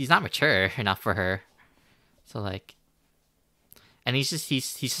not mature enough for her, so like, and he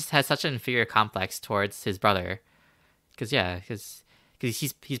just has such an inferior complex towards his brother, because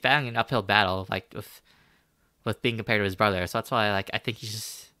he's battling an uphill battle like with being compared to his brother, so that's why like I think he's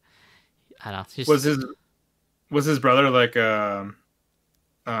just I don't know. Was his brother like I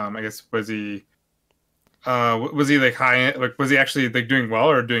guess was he like high like was he actually like doing well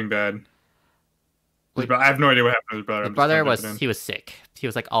or doing bad? I have no idea what happened to his brother. His brother was sick. He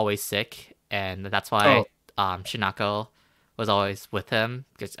was like always sick, and that's why Shinako was always with him.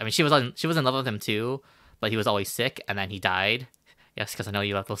 Because I mean, she was in love with him too, but he was always sick, and then he died. Yes, because I know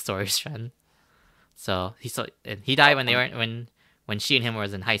you love those stories, Shen. So he died when she and him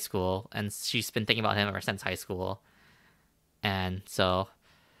was in high school, and she's been thinking about him ever since high school, and so.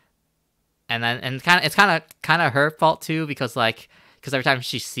 It's kind of her fault too, because every time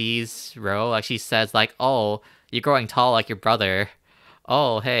she sees Ro, like she says like, "Oh, you're growing tall like your brother,"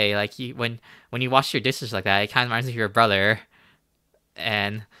 oh hey, like when you wash your dishes like that, it kind of reminds me of your brother,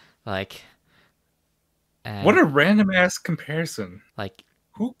 and like, and What a random ass comparison. like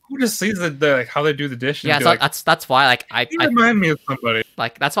Who just sees the like how they do the dishes? yeah, and be so like, that's why like you remind me of somebody.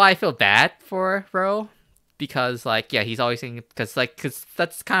 like that's why I feel bad for Ro, because like yeah, he's always thinking because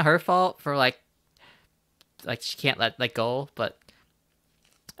that's kind of her fault for like she can't let go, but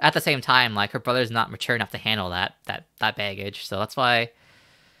at the same time like her brother's not mature enough to handle that baggage, so that's why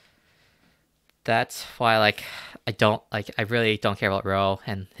like I really don't care about Ro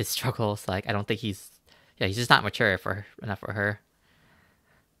and his struggles. Like I don't think he's just not mature enough for her.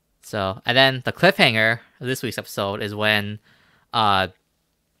 So and then the cliffhanger of this week's episode is when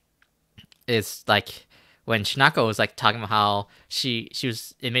is like when Shinako was like talking about how she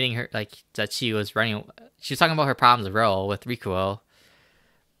was admitting her like that she was talking about her problems with Ro with Rikuo,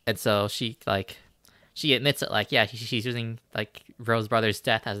 and so she admits it like yeah she's using like Ro's brother's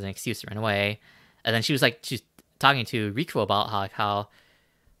death as an excuse to run away, and then she's talking to Rikuo about how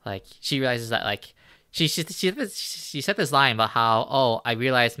like she realizes that like she said this line about how, oh, I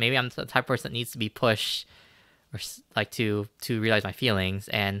realized maybe I'm the type of person that needs to be pushed or like to realize my feelings,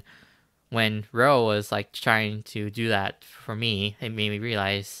 and when Ro was like trying to do that for me, it made me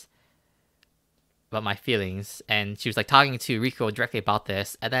realize about my feelings, and she was like talking to Rikuo directly about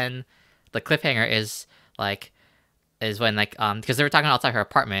this, and then the cliffhanger is when like because they were talking outside her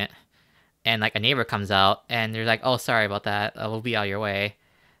apartment, and like a neighbor comes out and they're like, oh, sorry about that, we'll be out of your way,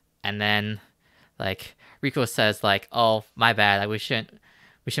 and then like Rikuo says like, oh, my bad, like we shouldn't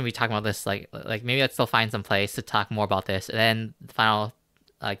be talking about this, like maybe let's still find some place to talk more about this, and then the final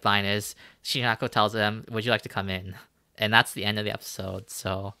like line is Shinako tells them, would you like to come in, and that's the end of the episode.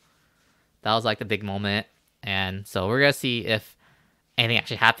 So that was like the big moment, and so we're gonna see if anything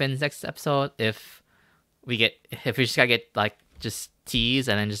actually happens next episode, if we just gotta get like just teased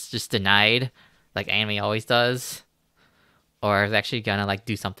and then just denied like anime always does, or if they're actually gonna like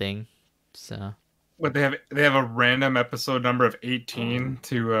do something. So What they have a random episode number of 18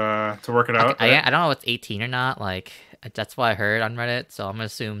 to work it out. Okay, right? I don't know if it's 18 or not, like that's what I heard on Reddit, so I'm gonna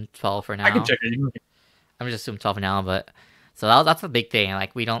assume 12 for now. I can check it. I'm just assume 12 for now, but so that's the big thing.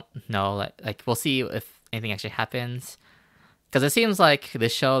 Like we don't know. Like we'll see if anything actually happens, because it seems like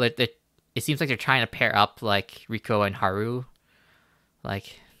this show that it seems like they're trying to pair up like Riko and Haru,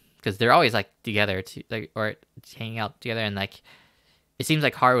 like because they're always like together or hanging out together, and like it seems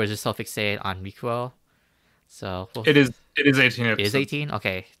like Haru is just so fixated on Rikuo. So It is 18 episodes. It is 18.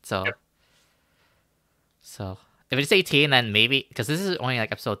 Okay, so Yep. so if it's 18, then maybe because this is only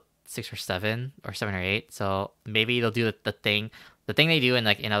like episode 6 or 7 or 7 or 8, so maybe they'll do the thing they do in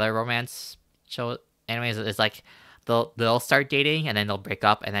like in other romance show animes is like they'll start dating and then they'll break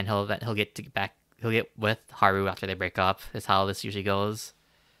up, and then he'll get with Haru after they break up. Is how this usually goes.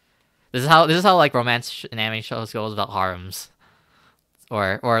 This is how like romance and anime shows goes about harems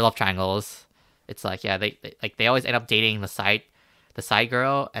or love triangles. It's like yeah they always end up dating the side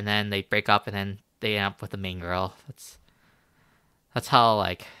girl, and then they break up, and then they end up with the main girl. That's how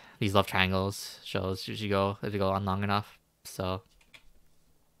like these love triangles shows usually go if they go on long enough. So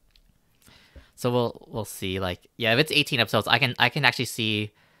we'll see. Like yeah, if it's 18 episodes, I can actually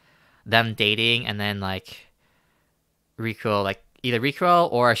see them dating, and then like Rikuo, like either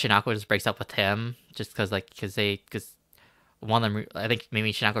Rikuo or Shinako just breaks up with him just because one of them, I think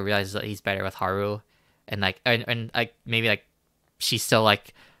maybe Shinako realizes that he's better with Haru, and like like maybe like she's still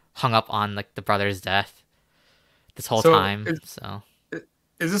like hung up on like the brother's death this whole time.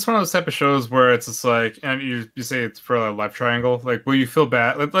 Is this one of those type of shows where it's just like, and you say it's for a love triangle? Like, will you feel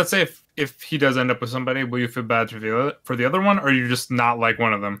bad? Let's say if he does end up with somebody, will you feel bad for the other one, or you just not like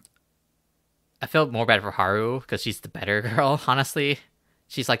one of them? I feel more bad for Haru because she's the better girl. Honestly,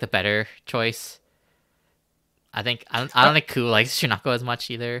 she's like the better choice. I don't think Ku likes Shinako as much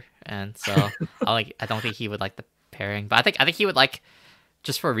either, and so I don't think he would like the pairing. But I think he would like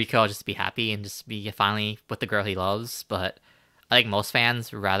just for Riko just to be happy and just be finally with the girl he loves. But I think most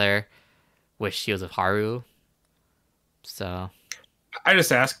fans would rather wish he was with Haru. So I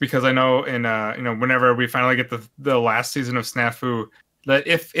just ask because I know in whenever we finally get the last season of Snafu, that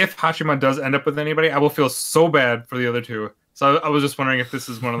if Hachima does end up with anybody, I will feel so bad for the other two. So I was just wondering if this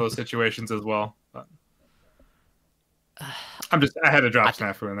is one of those situations as well. But I had to drop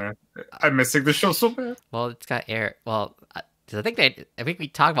Snafu in there. I'm missing the show so bad. Well, it's got air. Well, I think we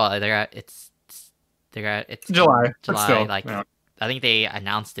talked about it. It's July. July. Still, like yeah. I think they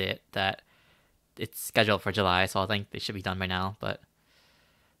announced it that it's scheduled for July, so I think they should be done by now. But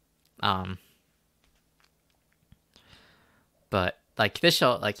like this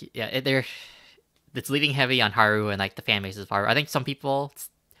show, like yeah, it's leading heavy on Haru and like the fan bases of Haru. I think some people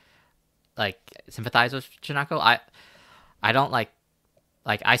like sympathize with Shinako. I don't like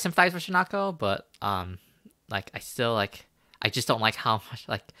I sympathize with Shinako, but like I still like I just don't like how much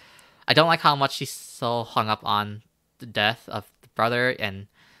like I don't like how much she's so hung up on the death of the brother, and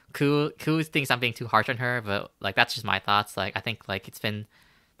Ku thinks I'm being too harsh on her, but like that's just my thoughts. Like I think like it's been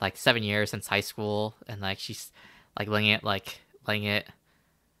like 7 years since high school, and like she's like letting it linger,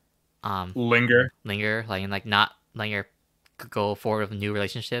 like and like not letting her go forward with new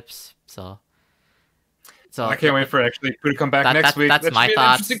relationships. So I can't wait for actually Ku to come back next week. That's my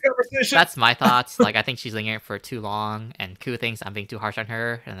thoughts. Conversation. That's my thoughts. Like I think she's lingering for too long, and Ku thinks I'm being too harsh on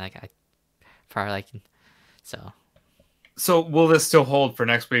her, and like I probably like so. So will this still hold for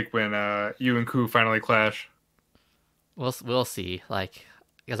next week when you and Ku finally clash? We'll see. Like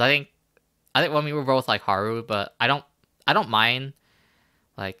because I think when we were both like Haru, but I don't mind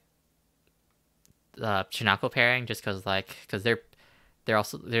like the Shinako pairing just because they're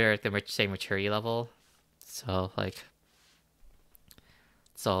also the same maturity level. So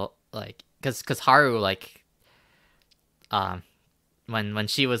because Haru like when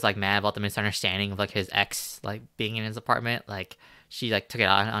she was like mad about the misunderstanding of like his ex like being in his apartment, like she like took it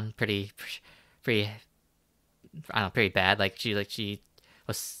on pretty I don't know, pretty bad. Like she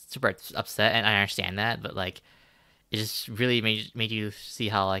was super upset, and I understand that, but like it just really made you see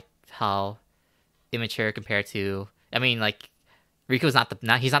how immature compared to, I mean, like Riku's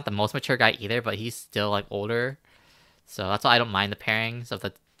he's not the most mature guy either, but he's still like older. So that's why I don't mind the pairings of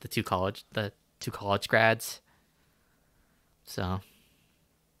the two college grads. So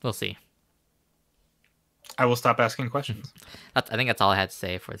we'll see. I will stop asking questions. I think that's all I had to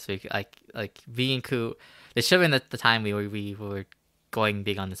say for this week. Like V and Ku, this should have been the time we were going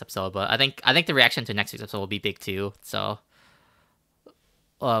big on this episode, but I think the reaction to next week's episode will be big too. So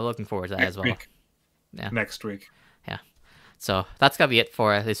looking forward to that as well. Yeah. Next week. Yeah. So that's gonna be it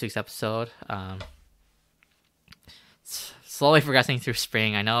for this week's episode. Slowly progressing through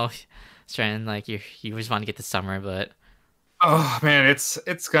spring. I know, Stren, like you just want to get to summer, but oh man, it's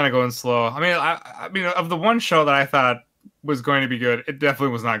kind of going slow. I mean, of the one show that I thought was going to be good, it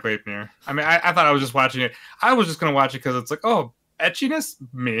definitely was not Gleipnir. I mean, I thought I was just watching it. I was just gonna watch it because it's like, oh, etchiness,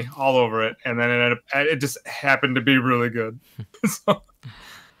 me all over it, and then it just happened to be really good. So.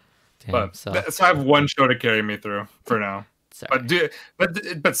 Damn, So I have one show to carry me through for now. Sorry.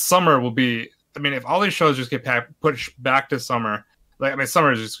 But summer will be. I mean, if all these shows just get pushed back to summer, like I mean,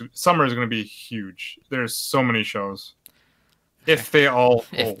 summer is going to be huge. There's so many shows. If they all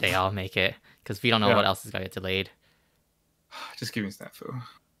make it, because we don't know what else is going to get delayed. Just give me Snafu.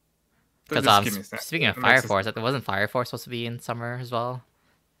 Because speaking of Fire Force, wasn't Fire Force supposed to be in summer as well?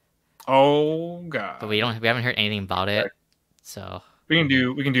 Oh god! But we haven't heard anything about it. So. We can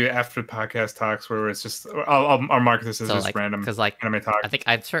do after podcast talks where it's just I'll mark this as just like, random because like anime talk. I think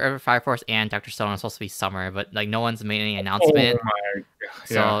I'm sure Fire Force and Dr. Stone are supposed to be summer, but like no one's made any announcement. Oh my god!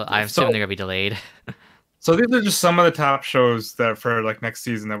 So I'm assuming they're gonna be delayed. So these are just some of the top shows that for like next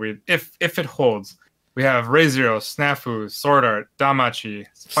season that if it holds, we have Re:Zero, Snafu, Sword Art, Damachi,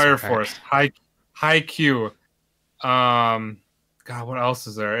 Fire Force, Haikyuu. God, what else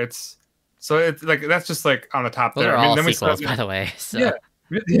is there? So it's like that's just like on the top Those there. are all then sequels, by the way. So. Yeah,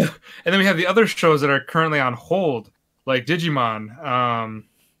 and then we have the other shows that are currently on hold, like Digimon.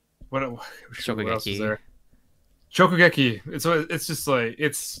 What else is there? Shokugeki.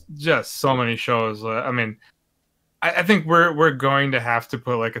 It's just so many shows. I mean, I think we're going to have to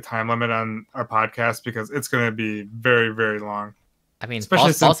put like a time limit on our podcast because it's going to be very, very long. I mean,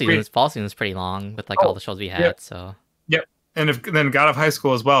 fall season is pretty long with like all the shows we had. Yeah. So. Yep. And then God of High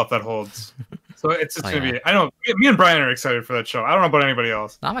School as well, if that holds. So it's just going to be... I know, me and Brian are excited for that show. I don't know about anybody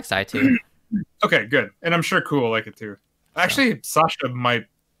else. No, I'm excited too. Okay, good. And I'm sure Ku will like it too. Actually, Sasha might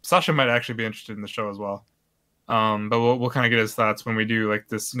actually be interested in the show as well. But we'll kind of get his thoughts when we do like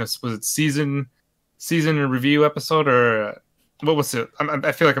this, was it season review episode or... What was it?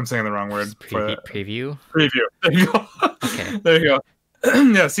 I feel like I'm saying the wrong word. Preview? Preview. There you go. Okay. There you go.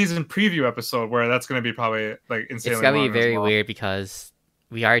 Yeah, season preview episode where that's going to be probably like insanely. It's gonna be very weird because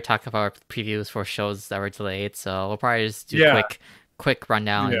we already talked about our previews for shows that were delayed, so we'll probably just do quick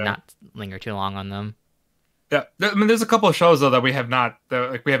rundown and not linger too long on them. Yeah, I mean, there's a couple of shows though that we have not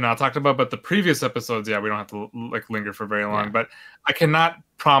talked about, but the previous episodes, we don't have to like linger for very long. Yeah. But I cannot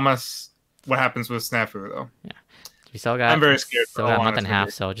promise what happens with Snafu though. Yeah, we still got. I'm very scared. Still got a month and a half,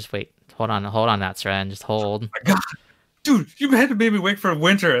 so just wait. Hold on that, Sren. Just hold. Oh my God. Dude, you had to make me wait for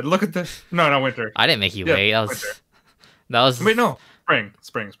winter. Look at this. No, not winter. I didn't make you wait. That was. Wait, no.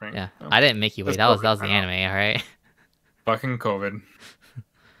 Spring. Yeah, no. I didn't make you wait. That was the anime. All right. Fucking COVID.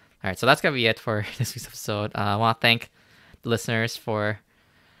 All right, so that's gonna be it for this week's episode. I want to thank the listeners for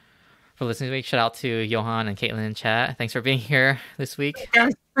listening this week. Shout out to Johan and Caitlin in chat. Thanks for being here this week.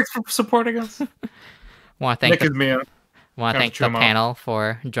 Guys, thanks for supporting us. Want to thank Nick is me. the panel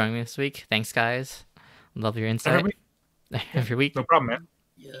for joining me this week. Thanks, guys. Love your insight every week. No problem, man.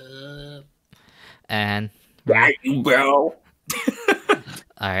 Yeah. And Right, bro. all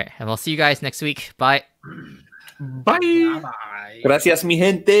right, and we'll see you guys next week. Bye. Bye. Bye. Gracias, mi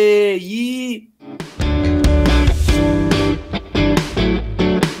gente. Yee.